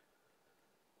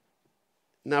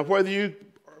 Now, whether you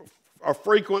are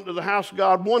frequent to the house of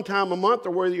God one time a month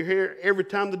or whether you're here every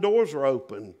time the doors are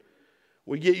open,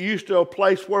 we get used to a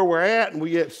place where we're at and we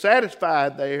get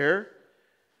satisfied there.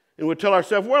 And we tell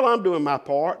ourselves, well, I'm doing my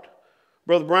part.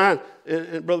 Brother Bryant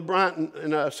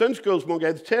in Sunday school this morning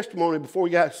gave the testimony before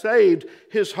he got saved.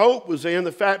 His hope was in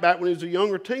the fact back when he was a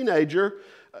younger teenager,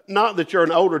 not that you're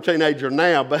an older teenager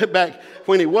now, but back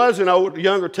when he was an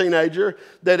younger teenager,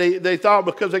 that they thought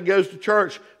because he goes to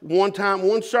church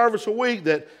one service a week,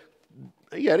 that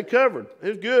he had it covered. It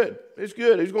was good. It's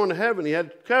good. He's going to heaven. He had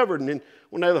it covered. And then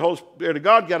one day the Holy Spirit of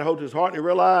God got a hold of his heart and he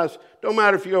realized, don't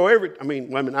matter if you go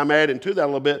I'm adding to that a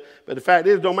little bit, but the fact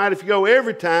is, don't matter if you go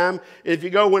every time. If you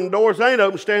go when the doors ain't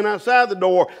open, stand outside the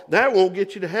door, that won't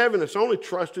get you to heaven. It's only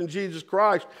trust in Jesus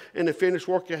Christ and the finished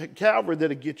work of Calvary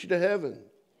that'll get you to heaven.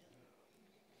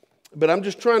 But I'm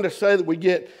just trying to say that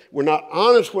we're not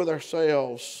honest with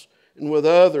ourselves and with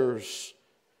others.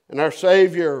 And our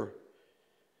Savior,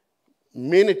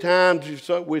 many times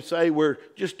we say we're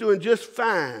just doing just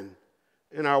fine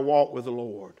in our walk with the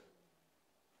Lord.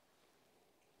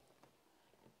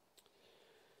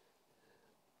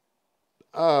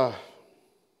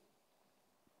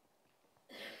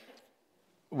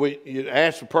 You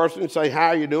ask the person, say, how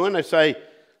are you doing? They say,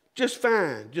 just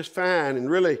fine. And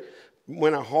really,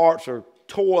 when our hearts are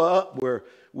tore up, we're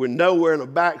nowhere in a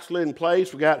backslidden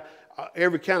place. We got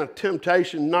every kind of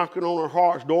temptation knocking on our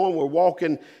heart's door, and we're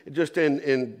walking just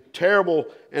in terrible,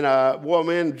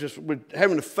 and just we're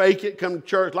having to fake it, come to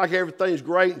church like everything's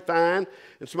great and fine.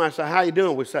 And somebody say, how you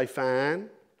doing? We say, fine.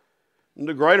 And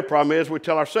the greater problem is we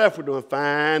tell ourselves we're doing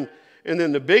fine, and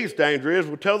then the biggest danger is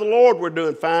we tell the Lord we're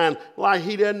doing fine like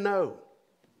He doesn't know.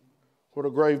 What a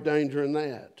grave danger in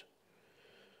that.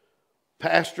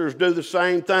 Pastors do the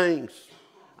same things.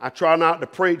 I try not to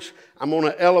preach. I'm on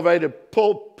an elevated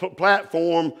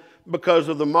platform because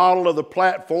of the model of the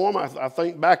platform. I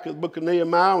think back to the book of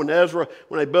Nehemiah and Ezra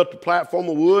when they built the platform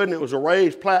of wood, and it was a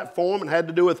raised platform and had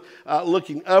to do with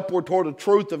looking upward toward the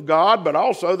truth of God, but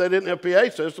also they didn't have PA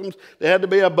systems. They had to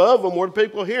be above them where the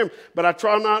people hear them. But I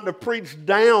try not to preach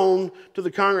down to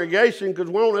the congregation because,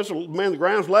 the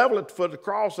ground's level at the foot of the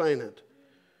cross, ain't it?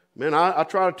 Man, I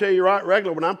try to tell you right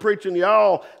regular, when I'm preaching to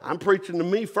y'all, I'm preaching to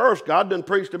me first. God doesn't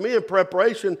preach to me in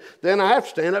preparation. Then I have to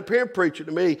stand up here and preach it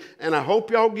to me. And I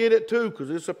hope y'all get it too, because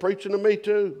it's a preaching to me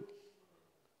too.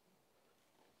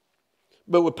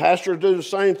 But with pastors do the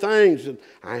same things. And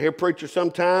I hear preachers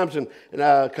sometimes in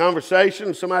a conversation,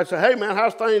 and somebody say, hey man,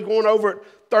 how's things going over at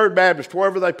Third Baptist,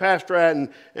 wherever they pastor at,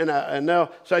 and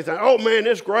they'll say things, oh man,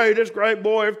 it's great,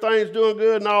 boy, everything's doing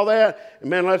good and all that. And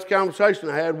man, last conversation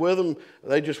I had with them,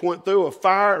 they just went through a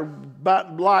fire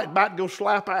about to go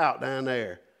slap out down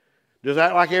there. Just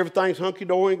act like everything's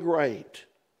hunky-dory and great.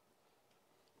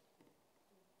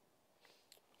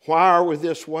 Why are we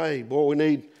this way? Boy, we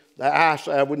need the eye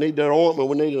salve, we need that ointment,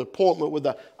 we need an appointment with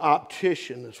the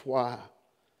optician, that's why.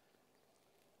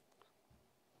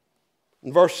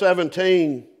 In verse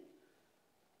 17,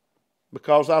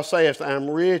 because thou sayest, I am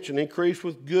rich and increase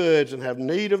with goods and have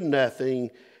need of nothing,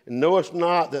 and knowest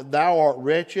not that thou art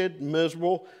wretched,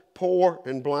 miserable, poor,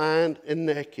 and blind, and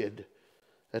naked.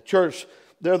 That church,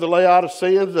 they're the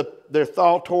Laodiceans, their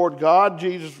thought toward God.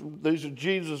 These are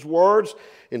Jesus' words.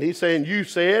 And he's saying, you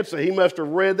said, so he must have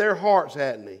read their hearts,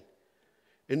 hadn't he?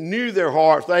 And knew their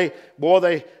hearts. They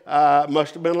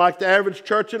must have been like the average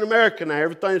church in America now.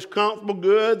 Everything's comfortable,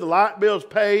 good, the light bill's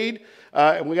paid,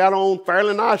 and we got on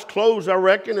fairly nice clothes, I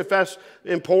reckon, if that's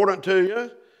important to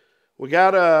you. We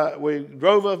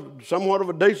drove somewhat of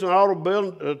a decent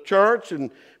automobile church,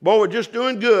 and boy, we're just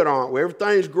doing good, aren't we?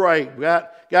 Everything's great. We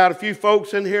got a few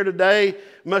folks in here today,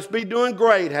 must be doing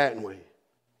great, hadn't we?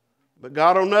 But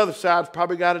God on the other side's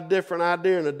probably got a different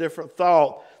idea and a different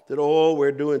thought that, oh,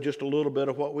 we're doing just a little bit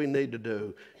of what we need to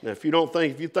do. Now, if you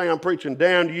think I'm preaching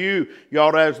down to you, you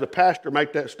ought to, as the pastor,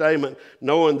 make that statement,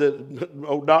 knowing that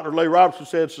old Dr. Lee Robertson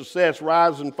said success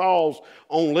rises and falls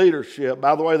on leadership.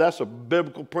 By the way, that's a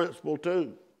biblical principle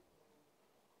too.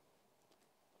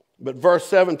 But verse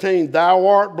 17, thou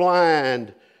art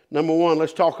blind. Number one,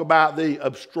 let's talk about the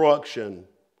obstruction.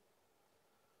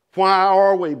 Why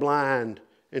are we blind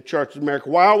in churches of America?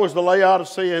 Why was the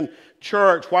Laodicean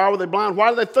church, why were they blind? Why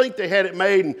do they think they had it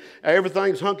made and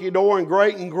everything's hunky-dory and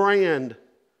great and grand?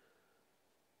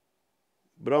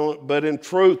 But in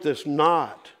truth, it's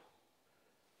not.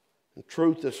 In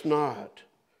truth, it's not.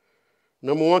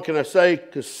 Number one, can I say,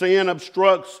 because sin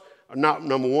obstructs, not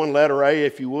number one, letter A,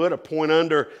 if you would, a point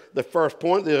under the first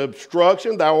point, the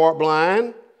obstruction, thou art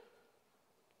blind.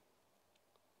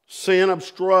 Sin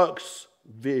obstructs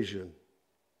vision.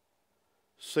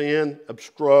 Sin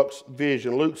obstructs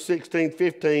vision. Luke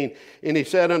 16:15, and he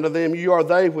said unto them, you are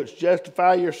they which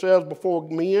justify yourselves before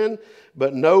men,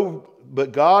 but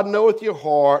God knoweth your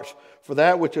hearts, for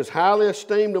that which is highly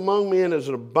esteemed among men is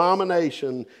an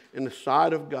abomination in the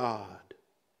sight of God.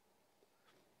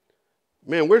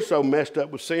 Man, we're so messed up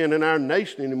with sin in our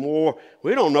nation anymore,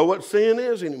 we don't know what sin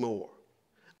is anymore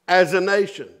as a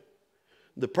nation.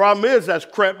 The problem is that's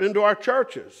crept into our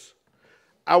churches.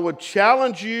 I would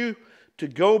challenge you to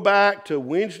go back to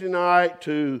Wednesday night,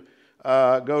 to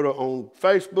go to on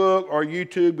Facebook or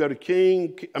YouTube, go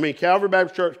to Calvary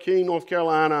Baptist Church, King, North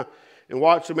Carolina, and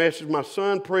watch the message my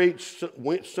son preached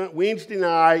Wednesday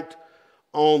night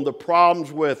on the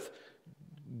problems with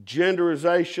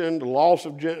genderization, the loss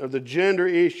of the gender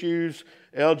issues,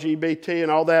 LGBT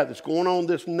and all that's going on in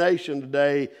this nation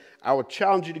today. I would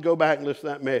challenge you to go back and listen to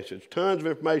that message. Tons of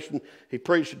information. He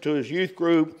preached it to his youth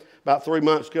group about 3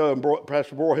 months ago, and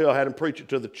Pastor Broyhill had him preach it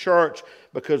to the church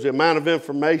because the amount of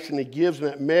information he gives in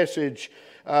that message,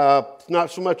 it's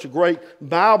not so much a great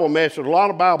Bible message, a lot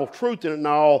of Bible truth in it and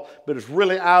all, but it's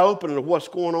really eye-opening to what's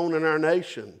going on in our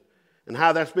nation and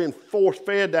how that's being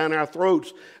force-fed down our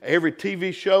throats. Every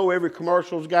TV show, every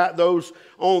commercial's got those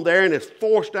on there, and it's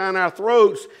forced down our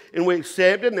throats, and we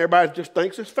accept it, and everybody just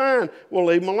thinks it's fine. We'll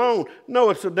leave them alone.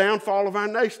 No, it's the downfall of our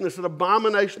nation. It's an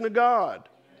abomination to God.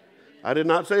 I did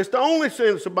not say it's the only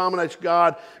sin that's abomination to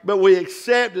God, but we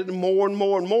accept it more and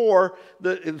more and more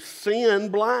that sin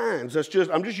blinds.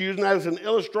 I'm just using that as an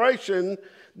illustration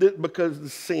because the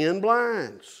sin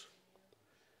blinds.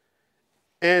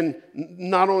 And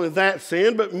not only that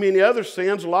sin, but many other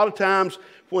sins. A lot of times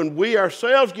when we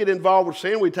ourselves get involved with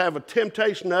sin, we have a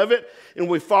temptation of it, and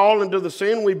we fall into the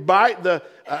sin. We bite the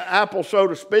apple, so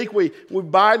to speak. We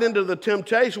bite into the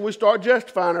temptation. We start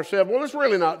justifying ourselves. Well, it's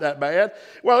really not that bad.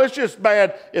 Well, it's just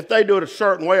bad if they do it a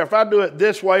certain way, or if I do it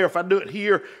this way, or if I do it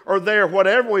here or there,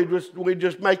 whatever. We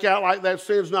just make out like that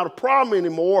sin's not a problem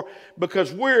anymore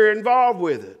because we're involved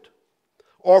with it.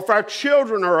 Or if our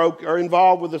children are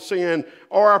involved with the sin,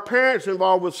 or our parents are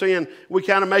involved with sin, we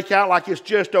kind of make out like it's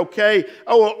just okay.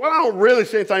 Oh, well, I don't really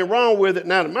see anything wrong with it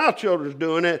now that my children's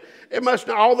doing it.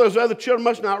 All those other children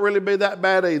must not really be that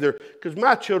bad either, because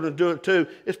my children's doing it too.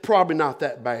 It's probably not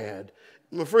that bad.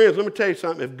 My friends, let me tell you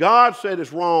something. If God said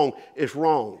it's wrong, it's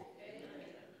wrong.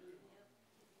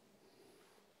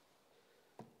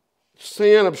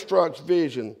 Sin obstructs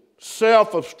vision.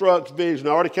 Self obstructs vision.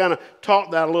 I already kind of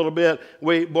talked that a little bit.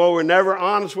 We're never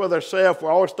honest with ourselves. We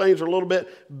always things are a little bit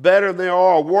better than they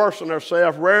are or worse than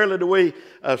ourselves. Rarely do we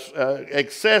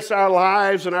access our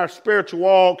lives and our spiritual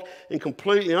walk and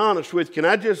completely honest with you. Can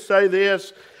I just say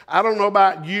this? I don't know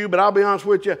about you, but I'll be honest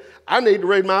with you. I need to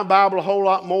read my Bible a whole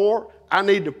lot more. I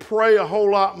need to pray a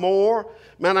whole lot more.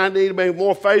 Man, I need to be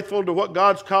more faithful to what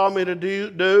God's called me to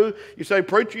do. You say,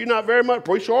 preacher, you're not very much.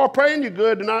 Preacher, I'm praying you're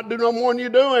good to not do no more than you're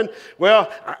doing. Well,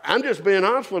 I'm just being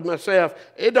honest with myself.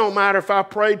 It don't matter if I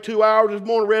prayed 2 hours this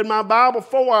morning, read my Bible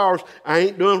 4 hours. I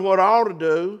ain't doing what I ought to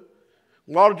do.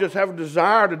 We ought to just have a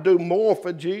desire to do more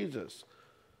for Jesus,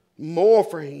 more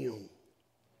for Him.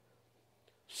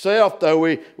 Self, though,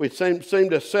 we seem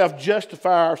to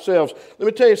self-justify ourselves. Let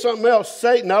me tell you something else.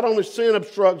 Satan, not only sin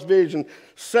obstructs vision,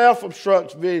 self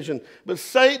obstructs vision, but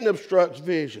Satan obstructs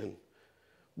vision.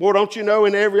 Boy, don't you know,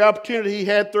 in every opportunity he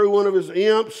had through one of his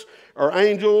imps or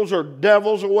angels or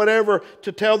devils or whatever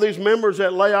to tell these members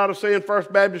at Laodicean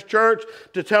First Baptist Church,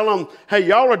 to tell them, hey,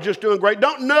 y'all are just doing great.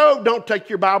 Don't take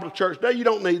your Bible to church today. You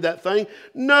don't need that thing.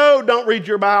 No, don't read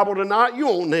your Bible tonight. You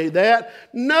won't need that.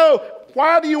 No,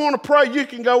 why do you want to pray? You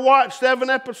can go watch 7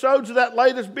 episodes of that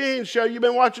latest Being show you've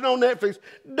been watching on Netflix.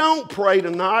 Don't pray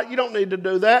tonight. You don't need to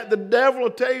do that. The devil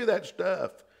will tell you that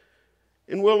stuff.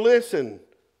 And we'll listen.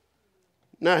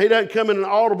 Now, he doesn't come in an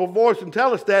audible voice and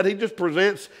tell us that. He just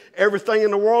presents everything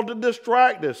in the world to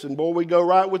distract us. And boy, we go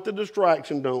right with the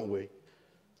distraction, don't we?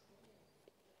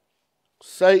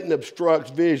 Satan obstructs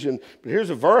vision. But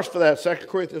here's a verse for that, 2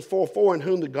 Corinthians 4:4, in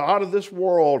whom the God of this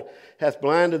world hath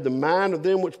blinded the mind of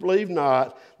them which believe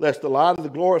not, lest the light of the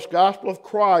glorious gospel of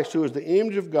Christ, who is the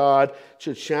image of God,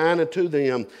 should shine unto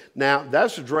them. Now,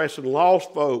 that's addressing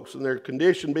lost folks and their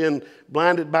condition being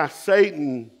blinded by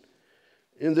Satan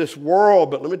in this world.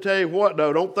 But let me tell you what,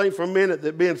 though, don't think for a minute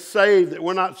that being saved, that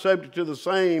we're not subject to the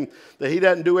same, that he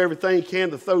doesn't do everything he can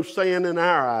to throw sand in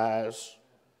our eyes.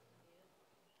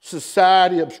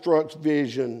 Society obstructs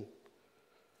vision.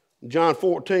 John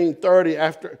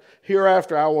 14:30,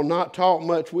 hereafter I will not talk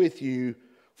much with you,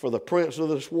 for the prince of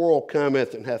this world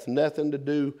cometh and hath nothing to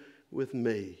do with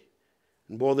me.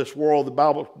 And boy, this world, the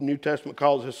Bible, New Testament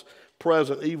calls this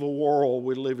present evil world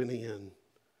we're living in.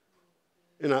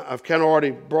 And I've kind of already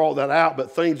brought that out,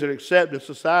 but things that are accepted in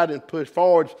society and pushed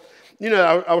forward. You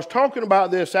know, I was talking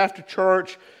about this after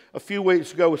church a few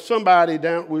weeks ago with somebody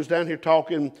we was down here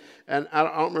talking, and I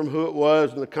don't remember who it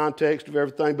was in the context of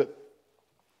everything, but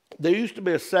there used to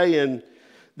be a saying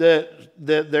that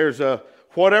there's a,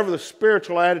 whatever the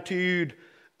spiritual attitude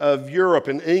of Europe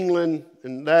and England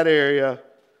and that area,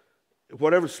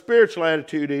 whatever the spiritual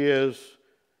attitude is,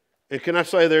 and can I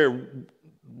say they're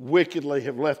wickedly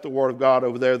have left the Word of God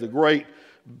over there. The great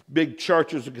big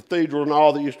churches, the cathedral and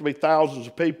all that used to be thousands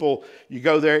of people. You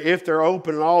go there, if they're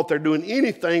open and all, if they're doing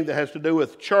anything that has to do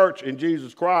with church and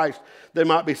Jesus Christ, there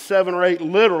might be 7 or 8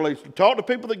 literally. Talk to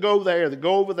people that go there, that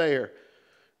go over there.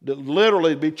 That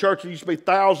literally be churches, used to be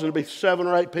thousands, it'd be 7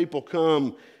 or 8 people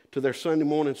come to their Sunday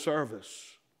morning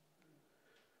service.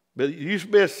 But it used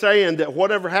to be a saying that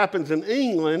whatever happens in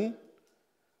England,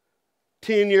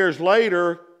 10 years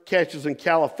later, catches in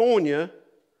California,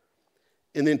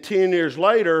 and then 10 years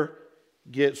later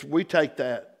we take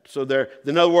that. So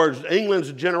in other words, England's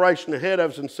a generation ahead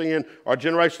of us in sin, or a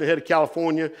generation ahead of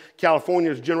California.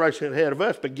 California's a generation ahead of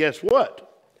us. But guess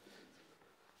what?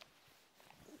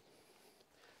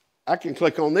 I can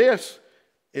click on this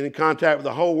and in contact with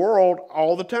the whole world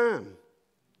all the time.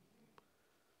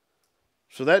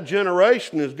 So that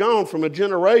generation is gone from a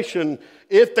generation,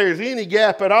 if there's any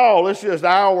gap at all, it's just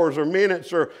hours or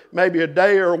minutes or maybe a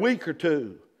day or a week or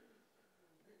two.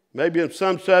 Maybe in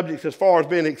some subjects as far as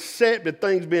being accepted,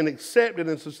 things being accepted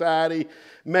in society,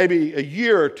 maybe a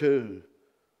year or two.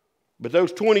 But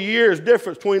those 20 years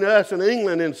difference between us and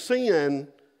England in sin,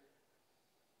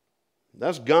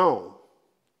 that's gone.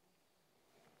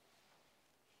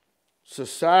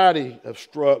 Society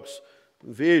obstructs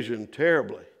vision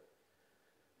terribly.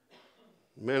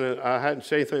 Man, I hadn't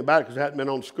said anything about it because I hadn't been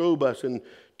on the school bus in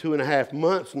 2.5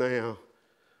 months now.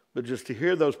 But just to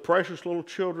hear those precious little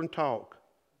children talk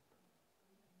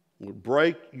would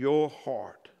break your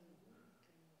heart.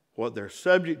 What they're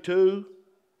subject to,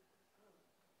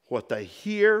 what they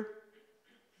hear.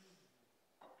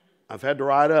 I've had to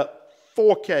write up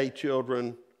 4K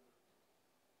children.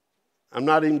 I'm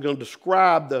not even going to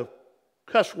describe the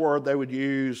cuss word they would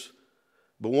use,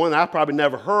 but one I probably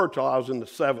never heard till I was in the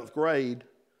 7th grade.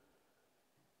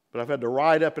 But I've had to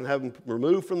write up and have them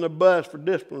removed from the bus for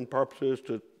discipline purposes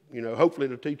to, hopefully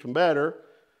to teach them better,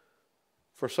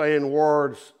 for saying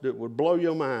words that would blow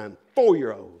your mind.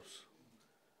 4-year-olds.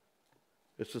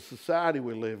 It's the society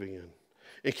we're living in.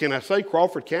 And can I say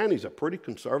Crawford County is a pretty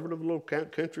conservative little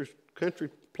country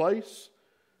place?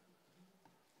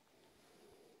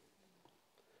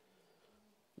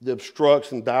 The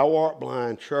obstruction, thou art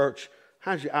blind. Church,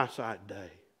 how's your eyesight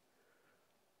today?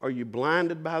 Are you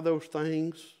blinded by those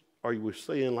things? Or are you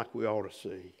seeing like we ought to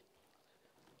see?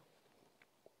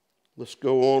 Let's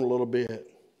go on a little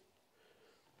bit.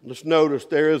 Let's notice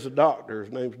there is a doctor.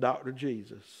 His name's Dr.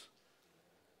 Jesus.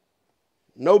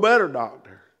 No better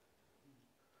doctor.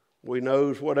 He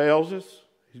knows what ails us.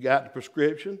 He's got the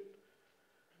prescription.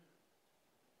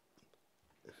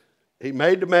 He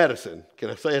made the medicine. Can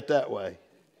I say it that way?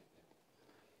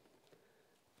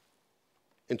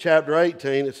 In chapter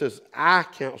 18, it says, I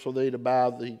counsel thee to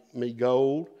buy me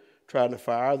gold, tried in the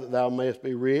fire, that thou mayest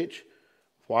be rich,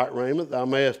 white raiment, thou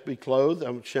mayest be clothed,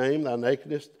 thou shame, thy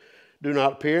nakedness do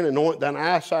not appear, and anoint thine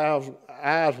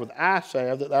eyes with eye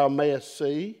salve, that thou mayest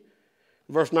see.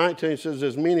 Verse 19 says,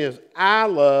 as many as I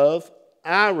love,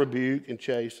 I rebuke and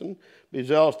chasten. Be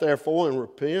zealous therefore and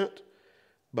repent.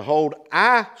 Behold,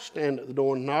 I stand at the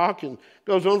door and knock. And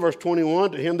goes on, verse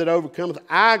 21, to him that overcometh,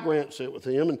 I grant sit with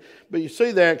him. But you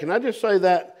see there, can I just say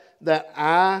that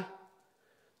eye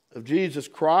of Jesus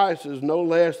Christ is no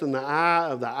less than the eye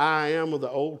of the I am of the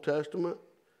Old Testament?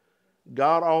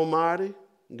 God Almighty,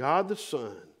 God the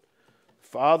Son,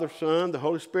 Father, Son, the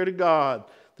Holy Spirit of God,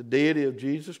 the deity of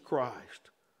Jesus Christ,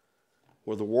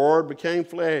 where the Word became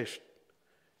flesh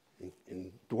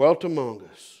and dwelt among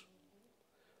us.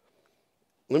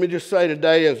 Let me just say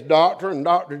today, as doctor, and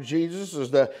Dr. Jesus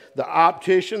is the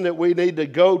optician that we need to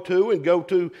go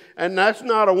to, and that's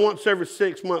not a once every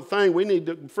 6 month thing.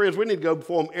 Friends, we need to go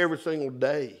before him every single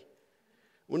day.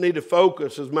 We need to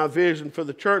focus, as my vision for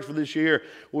the church for this year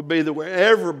would be that we're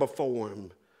ever before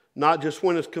him, not just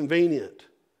when it's convenient.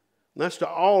 And that's to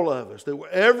all of us, that we're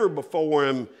ever before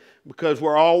him because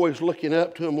we're always looking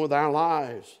up to him with our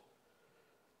lives.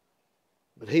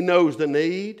 But he knows the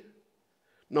need.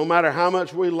 No matter how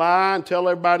much we lie and tell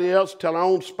everybody else, tell our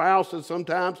own spouses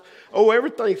sometimes, oh,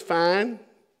 everything's fine.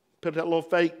 Put that little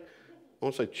fake, I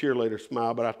won't say cheerleader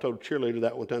smile, but I told a cheerleader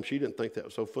that one time. She didn't think that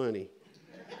was so funny.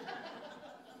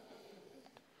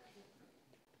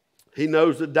 He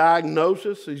knows the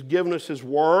diagnosis. He's given us his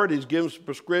word. He's given us a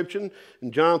prescription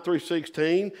in John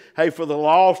 3:16. Hey, for the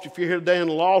lost, if you're here today and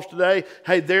lost today,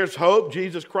 hey, there's hope.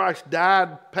 Jesus Christ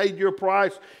died, paid your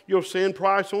price, your sin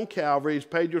price on Calvary. He's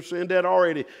paid your sin debt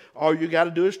already. All you got to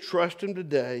do is trust him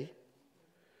today.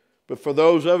 But for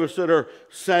those of us that are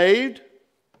saved,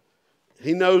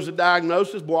 he knows the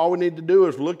diagnosis. Boy, all we need to do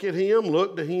is look at him,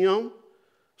 look to him.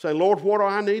 Say, Lord, what do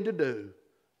I need to do?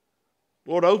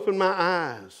 Lord, open my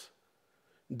eyes.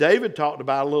 David talked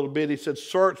about it a little bit. He said,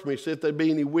 search me, see if there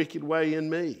be any wicked way in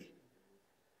me.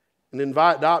 And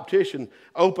invite the optician,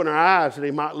 open our eyes that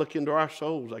he might look into our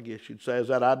souls, I guess you'd say. As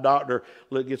that eye doctor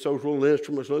gets those little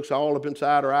instruments, looks all up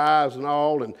inside our eyes and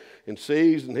all, and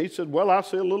sees. And he said, well, I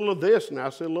see a little of this and I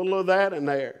see a little of that in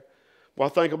there. Well,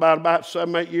 I think about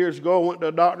 7, 8 years ago, I went to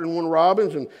a doctor in Warner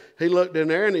Robins, and he looked in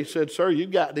there and he said, sir,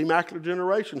 you've got the macular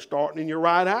degeneration starting in your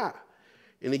right eye.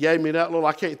 And he gave me that little,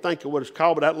 I can't think of what it's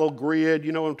called, but that little grid,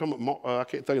 you know what I'm talking about? I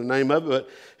can't think of the name of it, but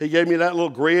he gave me that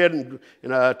little grid and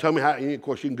told me how, and of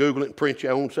course you can Google it and print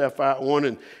your own self out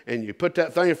one, and you put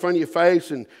that thing in front of your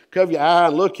face and cover your eye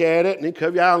and look at it, and then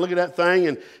cover your eye and look at that thing.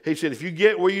 And he said, if you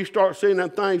get where you start seeing them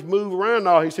things move around and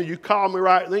all, he said, you call me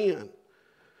right then.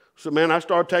 So, man, I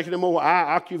started taking them over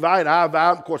Ocuvite,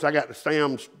 Eye-Vibe. Of course, I got the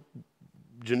Sam's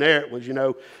generic ones, you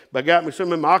know. But I got me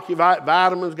some of them Ocuvite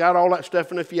vitamins, got all that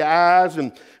stuff in it for your eyes,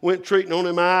 and went treating on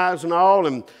them eyes and all.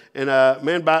 And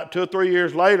man, about 2 or 3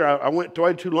 years later, I went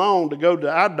way too long to go to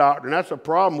the eye doctor. And that's a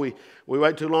problem. We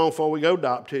wait too long before we go to the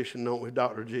optician, don't we,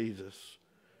 Dr. Jesus?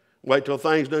 Wait till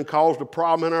things done caused a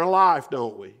problem in our life,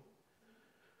 don't we?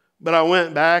 But I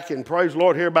went back, and praise the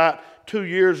Lord, here about 2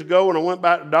 years ago, and I went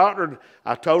back to the doctor, and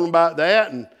I told him about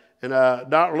that, and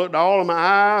doctor looked all in my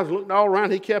eyes, looked all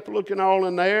around. He kept looking all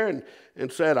in there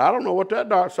and said, I don't know what that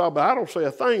doctor saw, but I don't see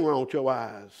a thing wrong with your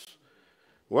eyes.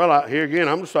 Well, here again,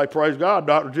 I'm going to say, praise God,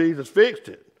 Dr. Jesus fixed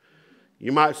it.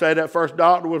 You might say that first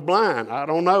doctor was blind. I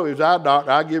don't know. He was eye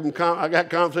doctor. I got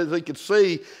confidence he could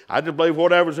see. I just believe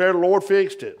whatever's there, the Lord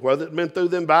fixed it. Whether it's been through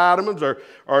them vitamins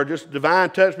or just divine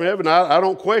touch from heaven, I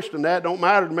don't question that. It don't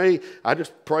matter to me. I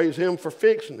just praise him for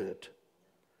fixing it.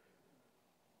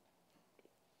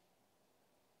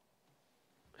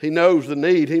 He knows the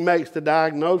need. He makes the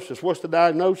diagnosis. What's the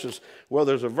diagnosis? Well,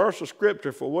 there's a verse of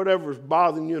Scripture for whatever's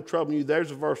bothering you and troubling you. There's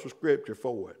a verse of Scripture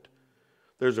for it.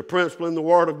 There's a principle in the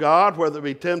Word of God, whether it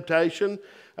be temptation.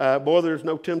 Boy, there's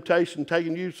no temptation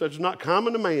taking you such as not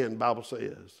common to man, the Bible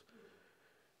says.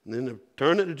 And then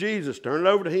turn it to Jesus. Turn it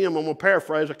over to him. I'm going to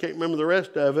paraphrase. I can't remember the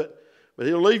rest of it. But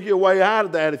he'll leave you a way out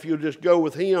of that if you'll just go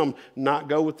with him, not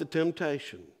go with the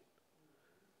temptation.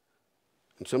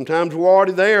 And sometimes we're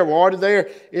already there. We're already there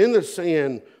in the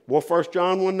sin. Well, 1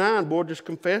 John 1:9, boy, just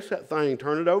confess that thing.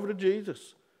 Turn it over to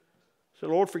Jesus. Say,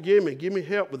 Lord, forgive me. Give me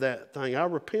help with that thing. I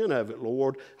repent of it,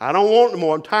 Lord. I don't want it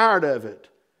anymore. I'm tired of it.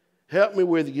 Help me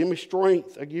with it. Give me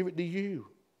strength. I give it to you.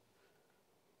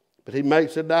 But he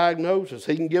makes a diagnosis.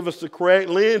 He can give us the correct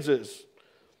lenses.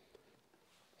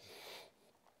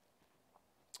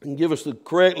 and give us the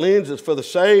correct lenses for the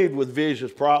saved with vision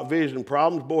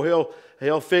problems. Boy,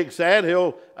 he'll fix that.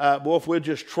 Boy, if we'll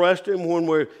just trust Him when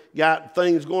we've got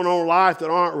things going on in life that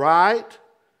aren't right,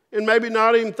 and maybe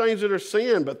not even things that are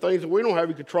sin, but things that we don't have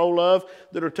any control of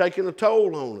that are taking a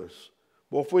toll on us.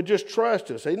 Well, if we just trust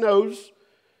us, He knows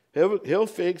He'll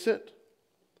fix it.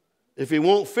 If He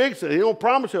won't fix it, He don't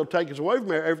promise He'll take us away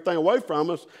from everything away from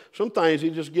us. Some things He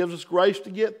just gives us grace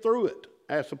to get through it.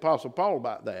 Ask the Apostle Paul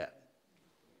about that.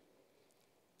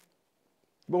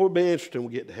 But it would be interesting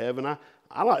when we get to heaven.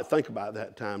 I like to think about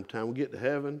that time we get to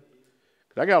heaven.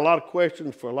 Because I got a lot of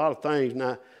questions for a lot of things.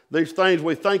 Now, these things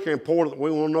we think are important that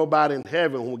we want to know about in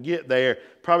heaven when we get there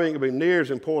probably ain't going to be near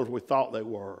as important as we thought they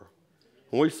were.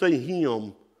 When we see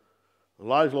Him, a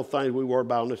lot of these little things we worry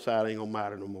about on this side ain't going to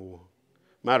matter no more.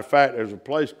 Matter of fact,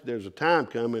 there's a time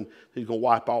coming, He's going to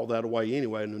wipe all that away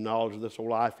anyway in the knowledge of this whole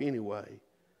life anyway.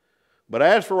 But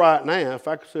as for right now, if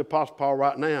I could see Apostle Paul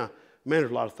right now, man,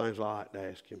 there's a lot of things I like to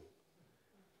ask him.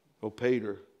 Oh,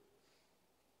 Peter.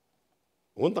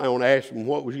 One thing I want to ask him,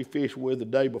 what was you fishing with the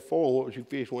day before, and what was you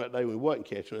fishing with that day when you wasn't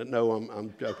catching it? No,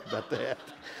 I'm joking about that.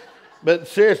 But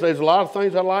seriously, there's a lot of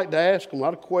things I like to ask him, a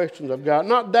lot of questions I've got.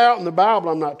 Not doubting the Bible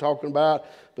I'm not talking about,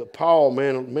 but Paul,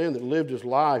 man, a man that lived his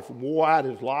life, wore out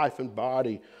his life and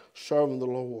body, serving the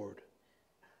Lord.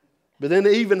 But then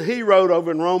even he wrote over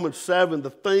in Romans 7,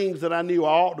 the things that I knew I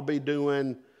ought to be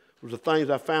doing was the things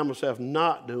I found myself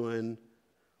not doing.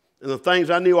 And the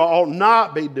things I knew I ought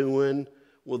not be doing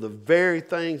were the very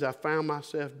things I found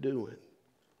myself doing.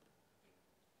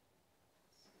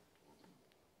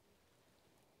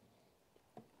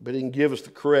 But He can give us the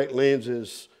correct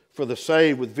lenses for the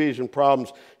saved with vision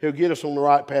problems. He'll get us on the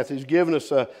right path. He's given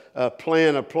us a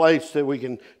plan, a place that we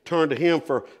can turn to Him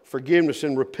for forgiveness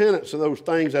and repentance of those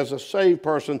things as a saved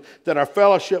person, that our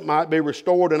fellowship might be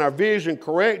restored and our vision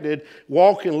corrected,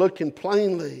 walking, looking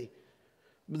plainly.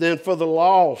 But then for the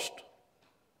lost,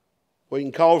 we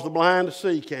can cause the blind to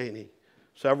see, can't He?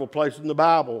 Several places in the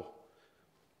Bible.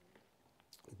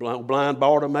 Blind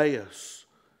Bartimaeus.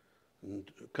 And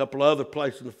a couple other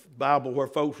places in the Bible where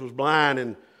folks was blind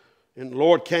and the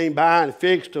Lord came by and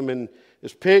fixed them. And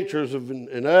there's pictures of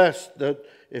in us that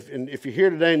if you're here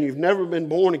today and you've never been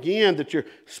born again, that you're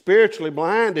spiritually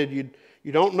blinded.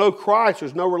 You don't know Christ.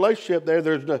 There's no relationship there.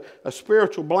 There's a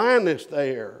spiritual blindness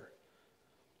there.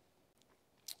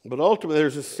 But ultimately,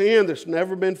 there's a sin that's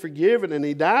never been forgiven, and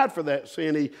He died for that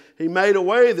sin. He made a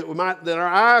way that our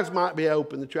eyes might be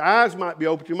open, that your eyes might be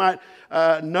open. You might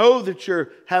know that you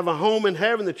have a home in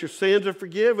heaven, that your sins are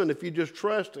forgiven if you just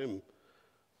trust Him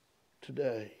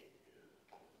today.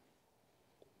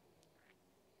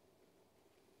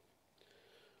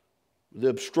 The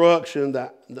obstruction,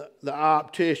 the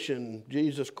optician,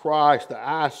 Jesus Christ, the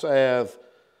eye salve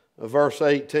of verse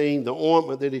 18, the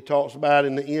ointment that He talks about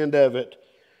in the end of it.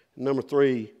 Number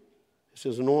 3, it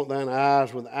says, anoint thine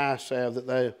eyes with eye salve that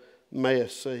thou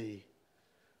mayest see.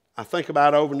 I think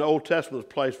about over in the Old Testament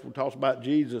place where it talks about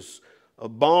Jesus, a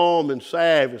balm and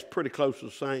salve is pretty close to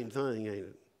the same thing, ain't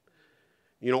it?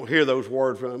 You don't hear those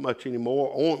words very much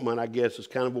anymore. Ointment, I guess, is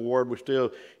kind of a word we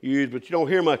still use, but you don't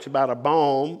hear much about a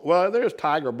balm. Well, there's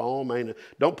tiger balm, ain't it?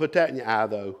 Don't put that in your eye,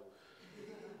 though.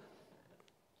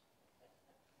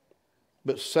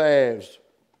 But salves.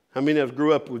 How many of us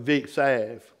grew up with Vicks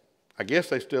salve? I guess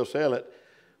they still sell it.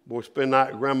 Boy, spend the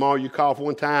night with Grandma, you cough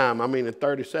one time. I mean, in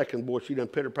 30 seconds, boy, she done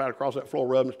pitter-patter across that floor,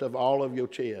 rubbing stuff all over your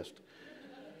chest.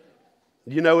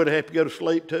 You know it'll help you go to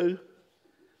sleep, too?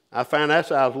 I found that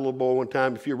size as a little boy one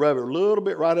time. If you rub it a little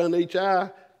bit right under each eye,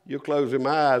 you'll close them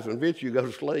eyes and eventually you go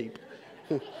to sleep.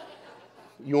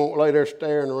 You won't lay there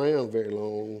staring around very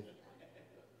long.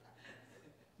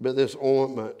 But this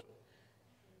ointment,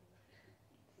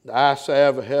 the eye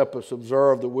salve will help us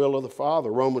observe the will of the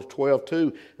Father. Romans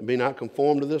 12:2, and be not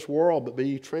conformed to this world, but be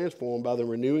ye transformed by the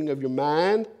renewing of your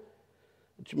mind,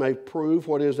 that you may prove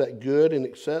what is that good and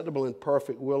acceptable and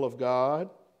perfect will of God.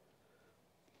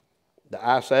 The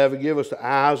eye salve will give us the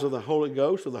eyes of the Holy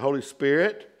Ghost, of the Holy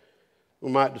Spirit. We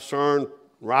might discern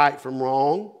right from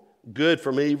wrong, good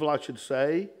from evil, I should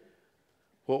say,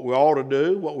 what we ought to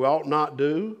do, what we ought not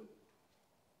do.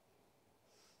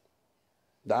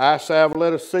 The eye salve will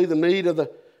let us see the need of the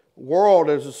world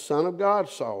as the Son of God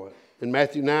saw it. In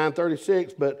Matthew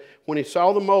 9:36, but when He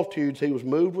saw the multitudes, He was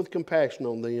moved with compassion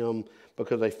on them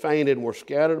because they fainted and were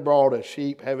scattered abroad as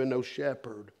sheep having no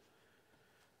shepherd.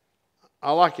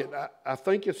 I like it. I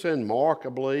think it's in Mark, I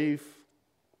believe.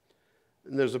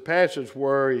 And there's a passage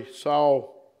where He saw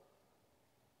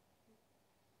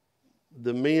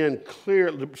the men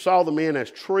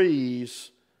as trees,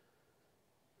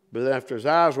 but after His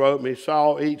eyes were open, He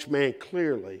saw each man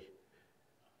clearly.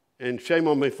 and shame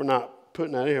on me for not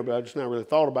putting that in here, but I just not really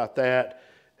thought about that,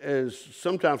 is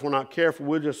sometimes we're not careful.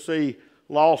 We'll just see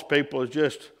lost people as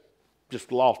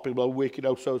just lost people, wicked,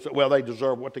 so well, they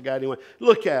deserve what they got anyway.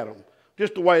 Look at them.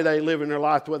 Just the way they live in their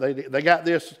life, the way they got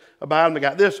this about them, they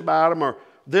got this about them, or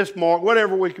this mark,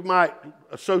 whatever we might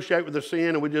associate with the sin,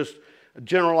 and we just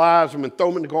generalize them and throw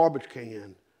them in the garbage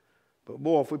can. But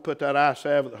boy, if we put that eye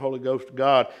salve of the Holy Ghost of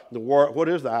God, the Word, what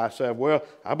is the eye salve? Well,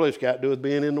 I believe it's got to do with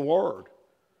being in the Word.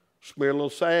 Smear a little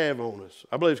salve on us.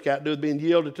 I believe it's got to do with being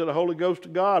yielded to the Holy Ghost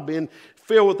of God, being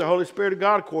filled with the Holy Spirit of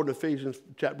God, according to Ephesians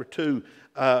chapter 2,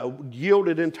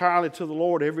 yielded entirely to the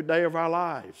Lord every day of our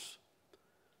lives.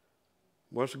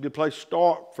 Well, it's a good place to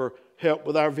start for help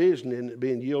with our vision in it,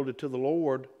 being yielded to the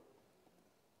Lord.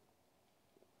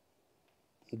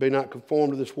 Be not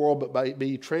conformed to this world, but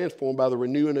be transformed by the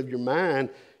renewing of your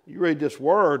mind. You read this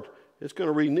word, it's going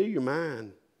to renew your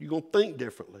mind. You're going to think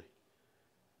differently.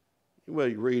 Well,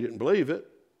 you read it and believe it,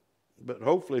 but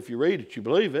hopefully if you read it, you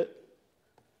believe it.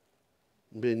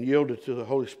 Being yielded to the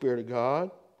Holy Spirit of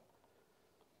God.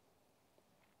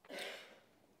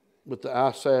 But the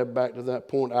eye salve, back to that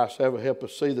point, eye salve will help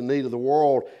us see the need of the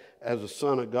world as the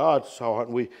Son of God saw it.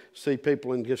 And we see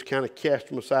people and just kind of cast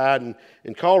them aside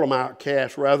and call them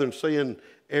outcasts rather than seeing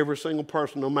every single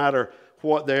person, no matter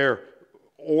what their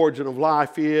origin of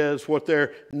life is, what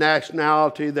their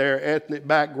nationality, their ethnic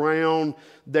background,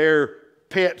 their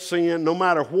pet sin, no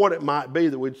matter what it might be,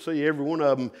 that we'd see every one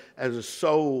of them as a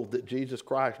soul that Jesus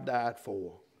Christ died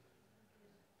for.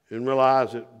 And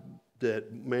realize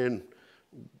that man,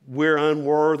 we're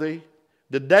unworthy.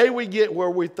 The day we get where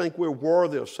we think we're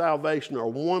worthy of salvation or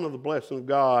one of the blessings of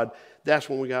God, that's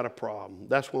when we got a problem.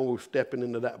 That's when we're stepping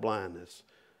into that blindness.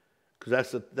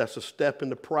 Because that's a step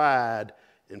into pride,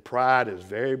 and pride is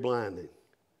very blinding.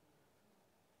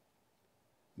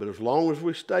 But as long as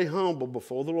we stay humble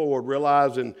before the Lord,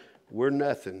 realizing we're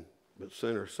nothing but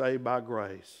sinners saved by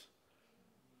grace.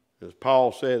 As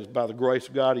Paul says, by the grace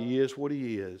of God, he is what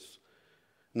he is.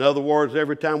 In other words,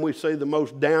 every time we see the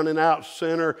most down and out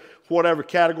sinner, whatever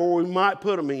category we might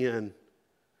put them in,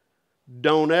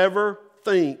 don't ever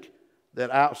think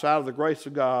that outside of the grace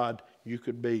of God, you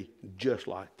could be just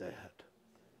like that.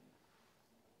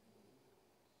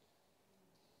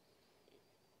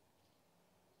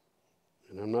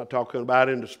 And I'm not talking about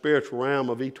in the spiritual realm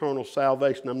of eternal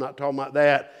salvation. I'm not talking about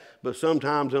that. But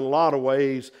sometimes in a lot of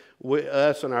ways,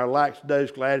 us and our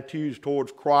lackadaisical attitudes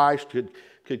towards Christ could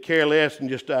care less and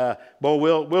just,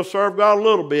 we'll serve God a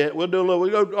little bit. We'll do a little. We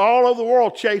go all over the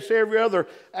world, chase every other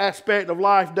aspect of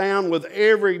life down with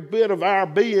every bit of our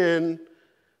being.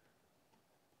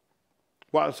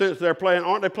 Well, since they're playing,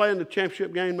 aren't they playing the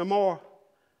championship game no more?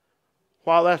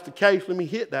 While that's the case, let me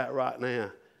hit that right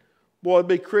now. Boy, it'd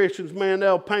be Christians, man,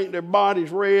 they'll paint their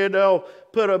bodies red. They'll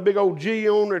put a big old G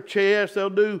on their chest. They'll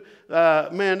do,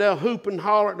 they'll hoop and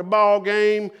holler at the ball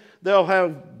game. They'll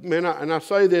have, and I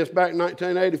say this, back in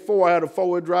 1984, I had a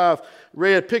four-wheel drive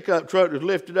red pickup truck that was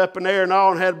lifted up in the air and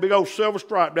all and had a big old silver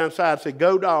stripe down the side that said,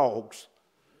 "Go Dogs."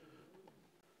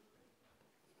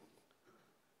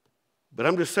 But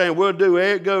I'm just saying, we'll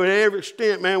go to every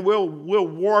extent, man. We'll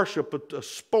worship a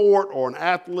sport or an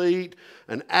athlete,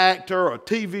 an actor, or a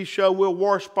TV show. We'll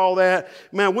worship all that.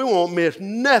 Man, we won't miss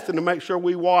nothing to make sure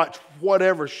we watch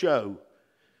whatever show.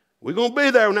 We're going to be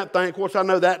there on that thing. Of course, I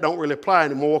know that don't really apply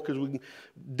anymore because we can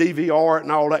DVR it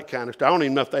and all that kind of stuff. I don't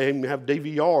even know if they even have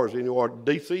DVRs anymore.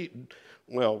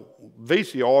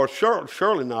 VCRs,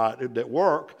 surely not, that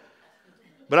work.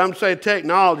 But I'm saying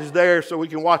technology's there so we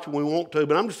can watch when we want to.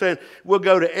 But I'm just saying we'll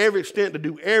go to every extent to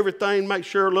do everything, make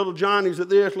sure little Johnny's at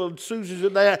this, little Susie's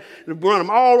at that, and run them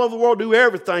all over the world, do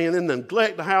everything, and then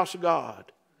neglect the house of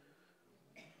God.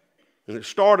 And it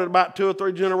started about 2 or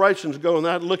 3 generations ago, and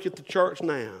I'd look at the church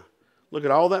now. Look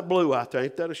at all that blue out there.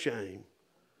 Ain't that a shame?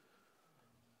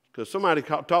 Because somebody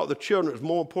taught the children it was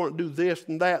more important to do this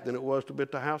and that than it was to be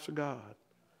at the house of God.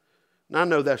 And I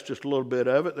know that's just a little bit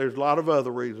of it. There's a lot of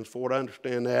other reasons for it. I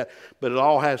understand that. But it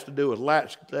all has to do with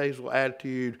lackadaisical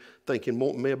attitude, thinking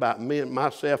more about me and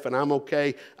myself, and I'm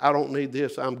okay. I don't need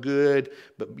this. I'm good.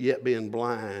 But yet being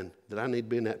blind, that I need to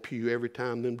be in that pew every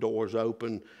time them doors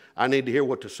open. I need to hear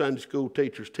what the Sunday school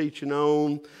teacher's teaching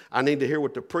on. I need to hear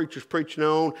what the preacher's preaching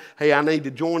on. Hey, I need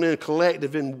to join in a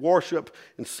collective in worship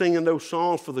and singing those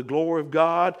songs for the glory of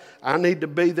God. I need to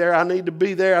be there. I need to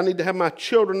be there. I need to have my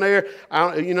children there.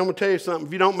 I'm going to tell you something.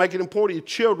 If you don't make it important, your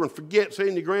children, forget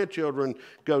seeing your grandchildren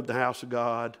go to the house of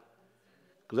God.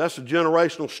 Because that's a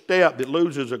generational step that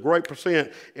loses a great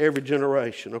percent every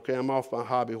generation. Okay, I'm off my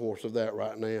hobby horse of that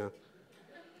right now.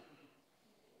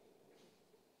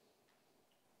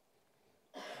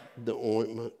 The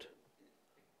ointment.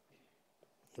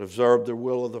 observe the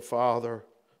will of the Father,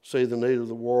 see the need of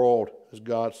the world as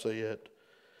God see it.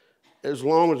 As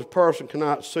long as a person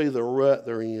cannot see the rut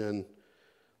they're in,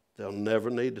 they'll never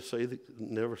see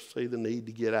the need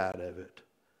to get out of it.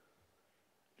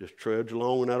 Just trudge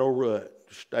along in that old rut.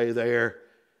 Just stay there,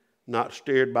 not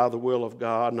steered by the will of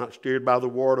God, not steered by the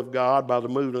Word of God, by the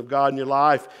movement of God in your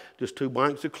life. Just two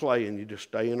blanks of clay, and you just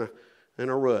stay in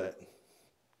a rut,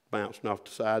 bouncing off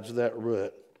the sides of that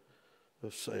rut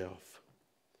of self.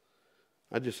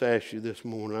 I just ask you this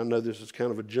morning, I know this is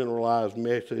kind of a generalized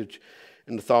message,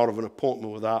 and the thought of an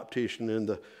appointment with an optician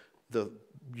and the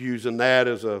using that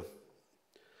as a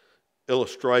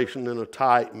illustration and a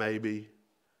type maybe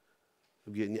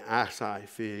of getting your eyesight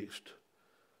fixed.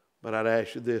 But I'd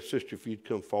ask you this, sister, if you'd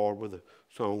come forward with a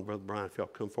song, Brother Brian, if y'all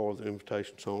come forward with an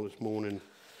invitation song this morning.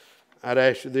 I'd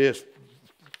ask you this.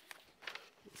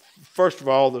 First of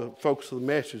all, the focus of the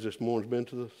message this morning has been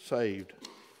to the saved.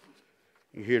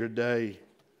 You're here today.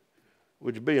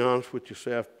 Would you be honest with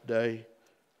yourself today?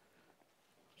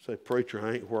 Say, preacher,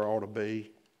 I ain't where I ought to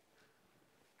be.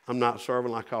 I'm not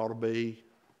serving like I ought to be.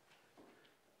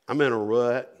 I'm in a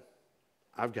rut.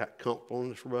 I've got comfort on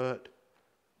this rut.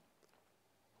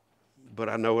 But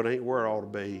I know it ain't where I ought to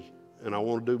be. And I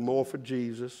want to do more for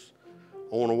Jesus.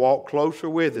 I want to walk closer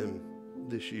with Him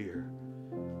this year.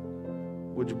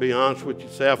 Would you be honest with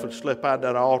yourself and slip out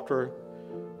that altar?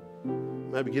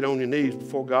 Maybe get on your knees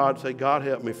before God and say, God,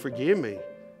 help me, forgive me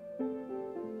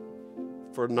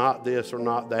for not this or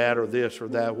not that or this or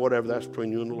that, whatever, that's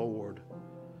between you and the Lord.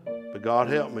 But God,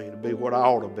 help me to be what I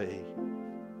ought to be.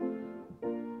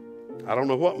 I don't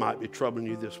know what might be troubling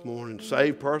you this morning.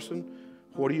 Saved person,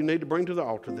 what do you need to bring to the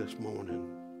altar this morning?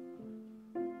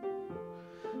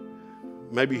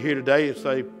 Maybe you're here today and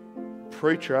say,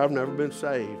 preacher, I've never been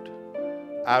saved.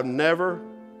 I've never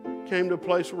came to a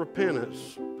place of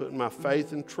repentance, putting my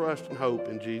faith and trust and hope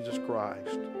in Jesus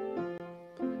Christ.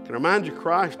 Can I remind you,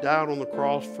 Christ died on the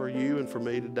cross for you and for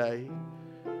me today.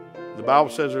 The Bible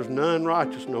says there's none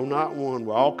righteous, no, not one.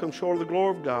 We all come short of the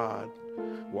glory of God.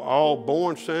 We're all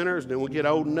born sinners, and then we get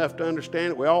old enough to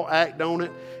understand it. We all act on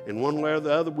it, and one way or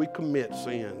the other we commit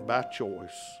sin by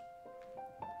choice.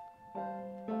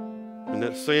 And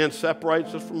that sin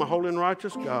separates us from a holy and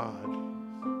righteous God.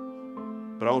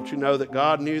 But don't you know that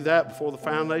God knew that before the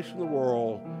foundation of the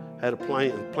world, had a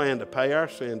plan to pay our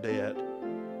sin debt.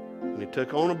 And He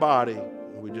took on a body.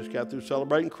 We just got through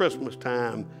celebrating Christmas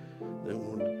time. Then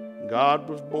when God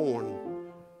was born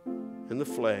in the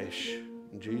flesh,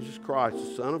 and Jesus Christ,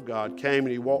 the Son of God, came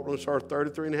and He walked on this earth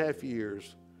 33 and a half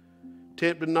years,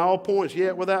 tempted in all points,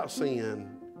 yet without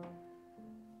sin.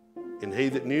 And He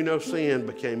that knew no sin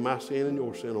became my sin and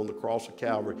your sin on the cross of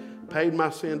Calvary, paid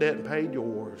my sin debt and paid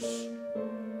yours.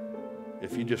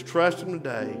 If you just trust Him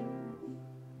today,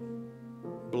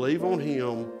 believe on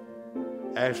Him,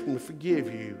 ask Him to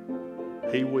forgive you,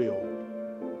 He will.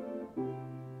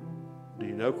 Do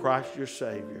you know Christ your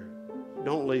Savior?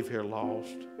 Don't leave here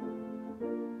lost.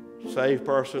 Saved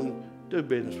person, do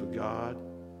business with God.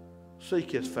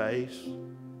 Seek His face.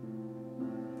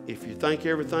 If you think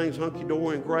everything's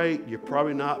hunky-dory and great, you're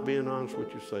probably not being honest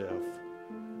with yourself.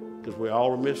 Because we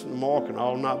all are missing the mark and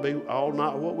all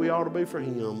not what we ought to be for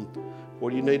Him. What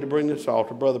do you need to bring this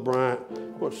altar? Brother Bryant,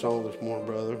 what song this morning,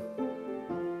 brother?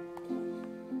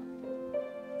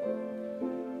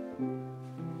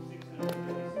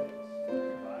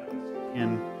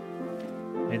 And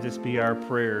may this be our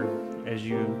prayer as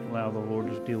you allow the Lord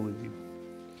to deal with you.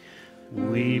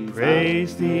 We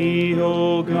praise Thee,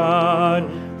 O God,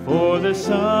 for the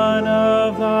Son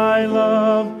of Thy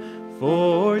love,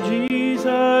 for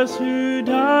Jesus who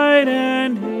died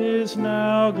and is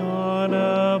now gone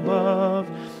above.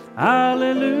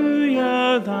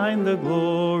 Hallelujah, Thine the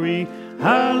glory.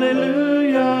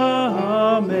 Hallelujah,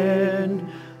 amen.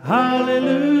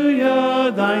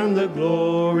 Hallelujah, Thine the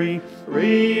glory.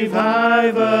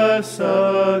 Revive us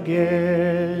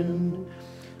again.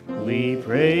 We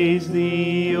praise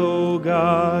Thee, O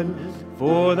God,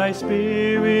 for Thy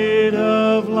Spirit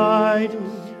of light,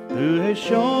 who has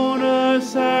shown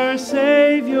us our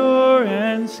Savior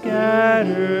and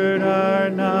scattered our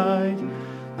night.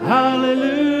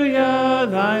 Hallelujah,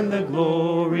 Thine the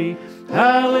glory.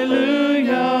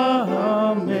 Hallelujah,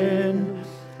 amen.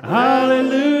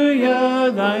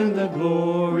 Hallelujah, Thine the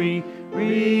glory.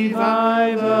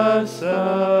 Revive us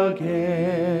again.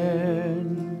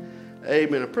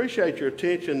 Amen. I appreciate your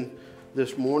attention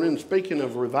this morning. Speaking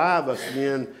of revive us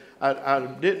again, I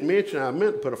didn't mention, I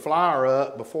meant to put a flyer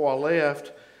up before I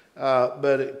left,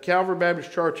 but at Calvary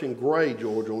Baptist Church in Gray,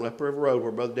 Georgia, on Upper River Road,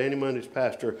 where Brother Danny Mundy's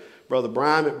pastor, Brother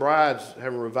Brian McBride's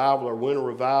having a revival, or winter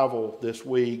revival this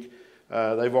week.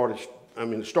 They've already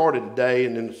it started today,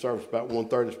 and then the service about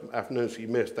 1:30 this afternoon, so you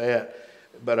missed that.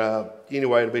 But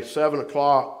anyway, it'll be 7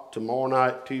 o'clock tomorrow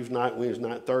night, Tuesday night, Wednesday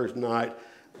night, Thursday night.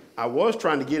 I was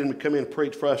trying to get him to come in and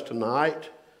preach for us tonight,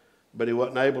 but he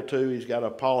wasn't able to. He's got a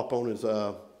polyp on his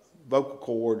vocal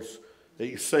cords.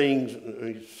 He sings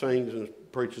and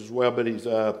preaches as well, but he's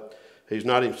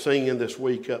not even singing this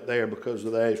week up there because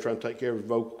of that. He's trying to take care of his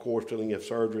vocal cords till he can have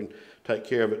surgery and take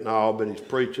care of it and all. But he's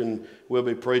preaching, will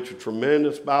be preaching,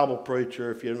 tremendous Bible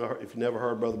preacher. If you never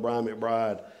heard Brother Brian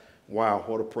McBride, wow,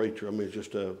 what a preacher. I mean, he's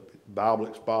just a Bible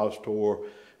expositor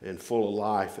and full of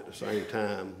life at the same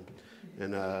time.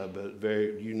 And but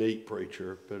very unique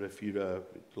preacher. But if you'd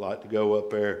like to go up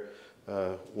there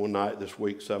one night this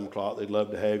week, 7 o'clock, they'd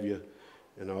love to have you.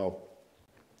 And all.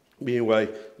 Anyway,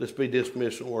 let's be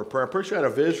dismissed in word of prayer. I appreciate our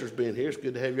visitors being here. It's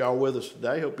good to have y'all with us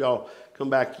today. Hope y'all come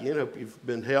back in. Hope you've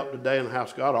been helped today in the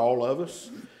house of God, all of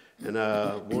us. And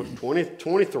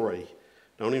 23.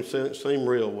 Don't even seem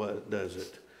real, does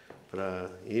it?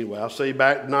 But anyway, I'll see you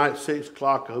back tonight at 6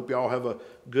 o'clock. I hope y'all have a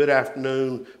good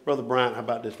afternoon. Brother Bryant, how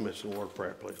about dismissing the word of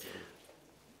prayer, please?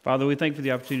 Father, we thank you for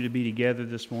the opportunity to be together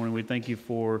this morning. We thank you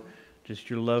for just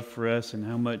your love for us and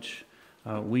how much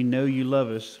we know you love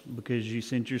us because you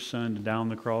sent your son to die on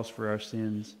the cross for our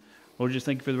sins. Lord, just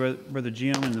thank you for Brother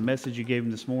Jim and the message you gave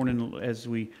him this morning as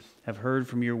we have heard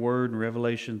from your word in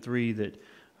Revelation 3 that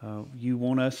you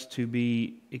want us to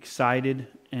be excited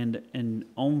and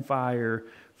on fire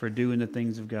for doing the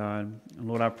things of God. And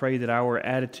Lord, I pray that our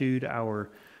attitude,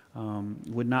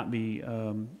 would not be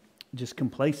just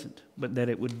complacent, but that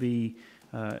it would be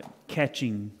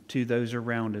catching to those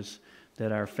around us,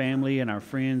 that our family and our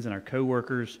friends and our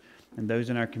coworkers and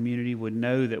those in our community would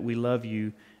know that we love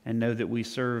you and know that we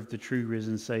serve the true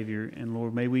risen Savior. And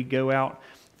Lord, may we go out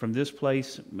from this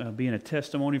place being a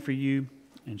testimony for you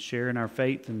and sharing our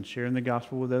faith and sharing the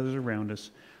gospel with others around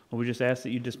us. Lord, we just ask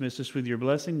that you dismiss us with your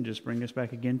blessing and just bring us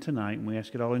back again tonight. And we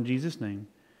ask it all in Jesus' name.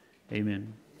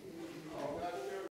 Amen.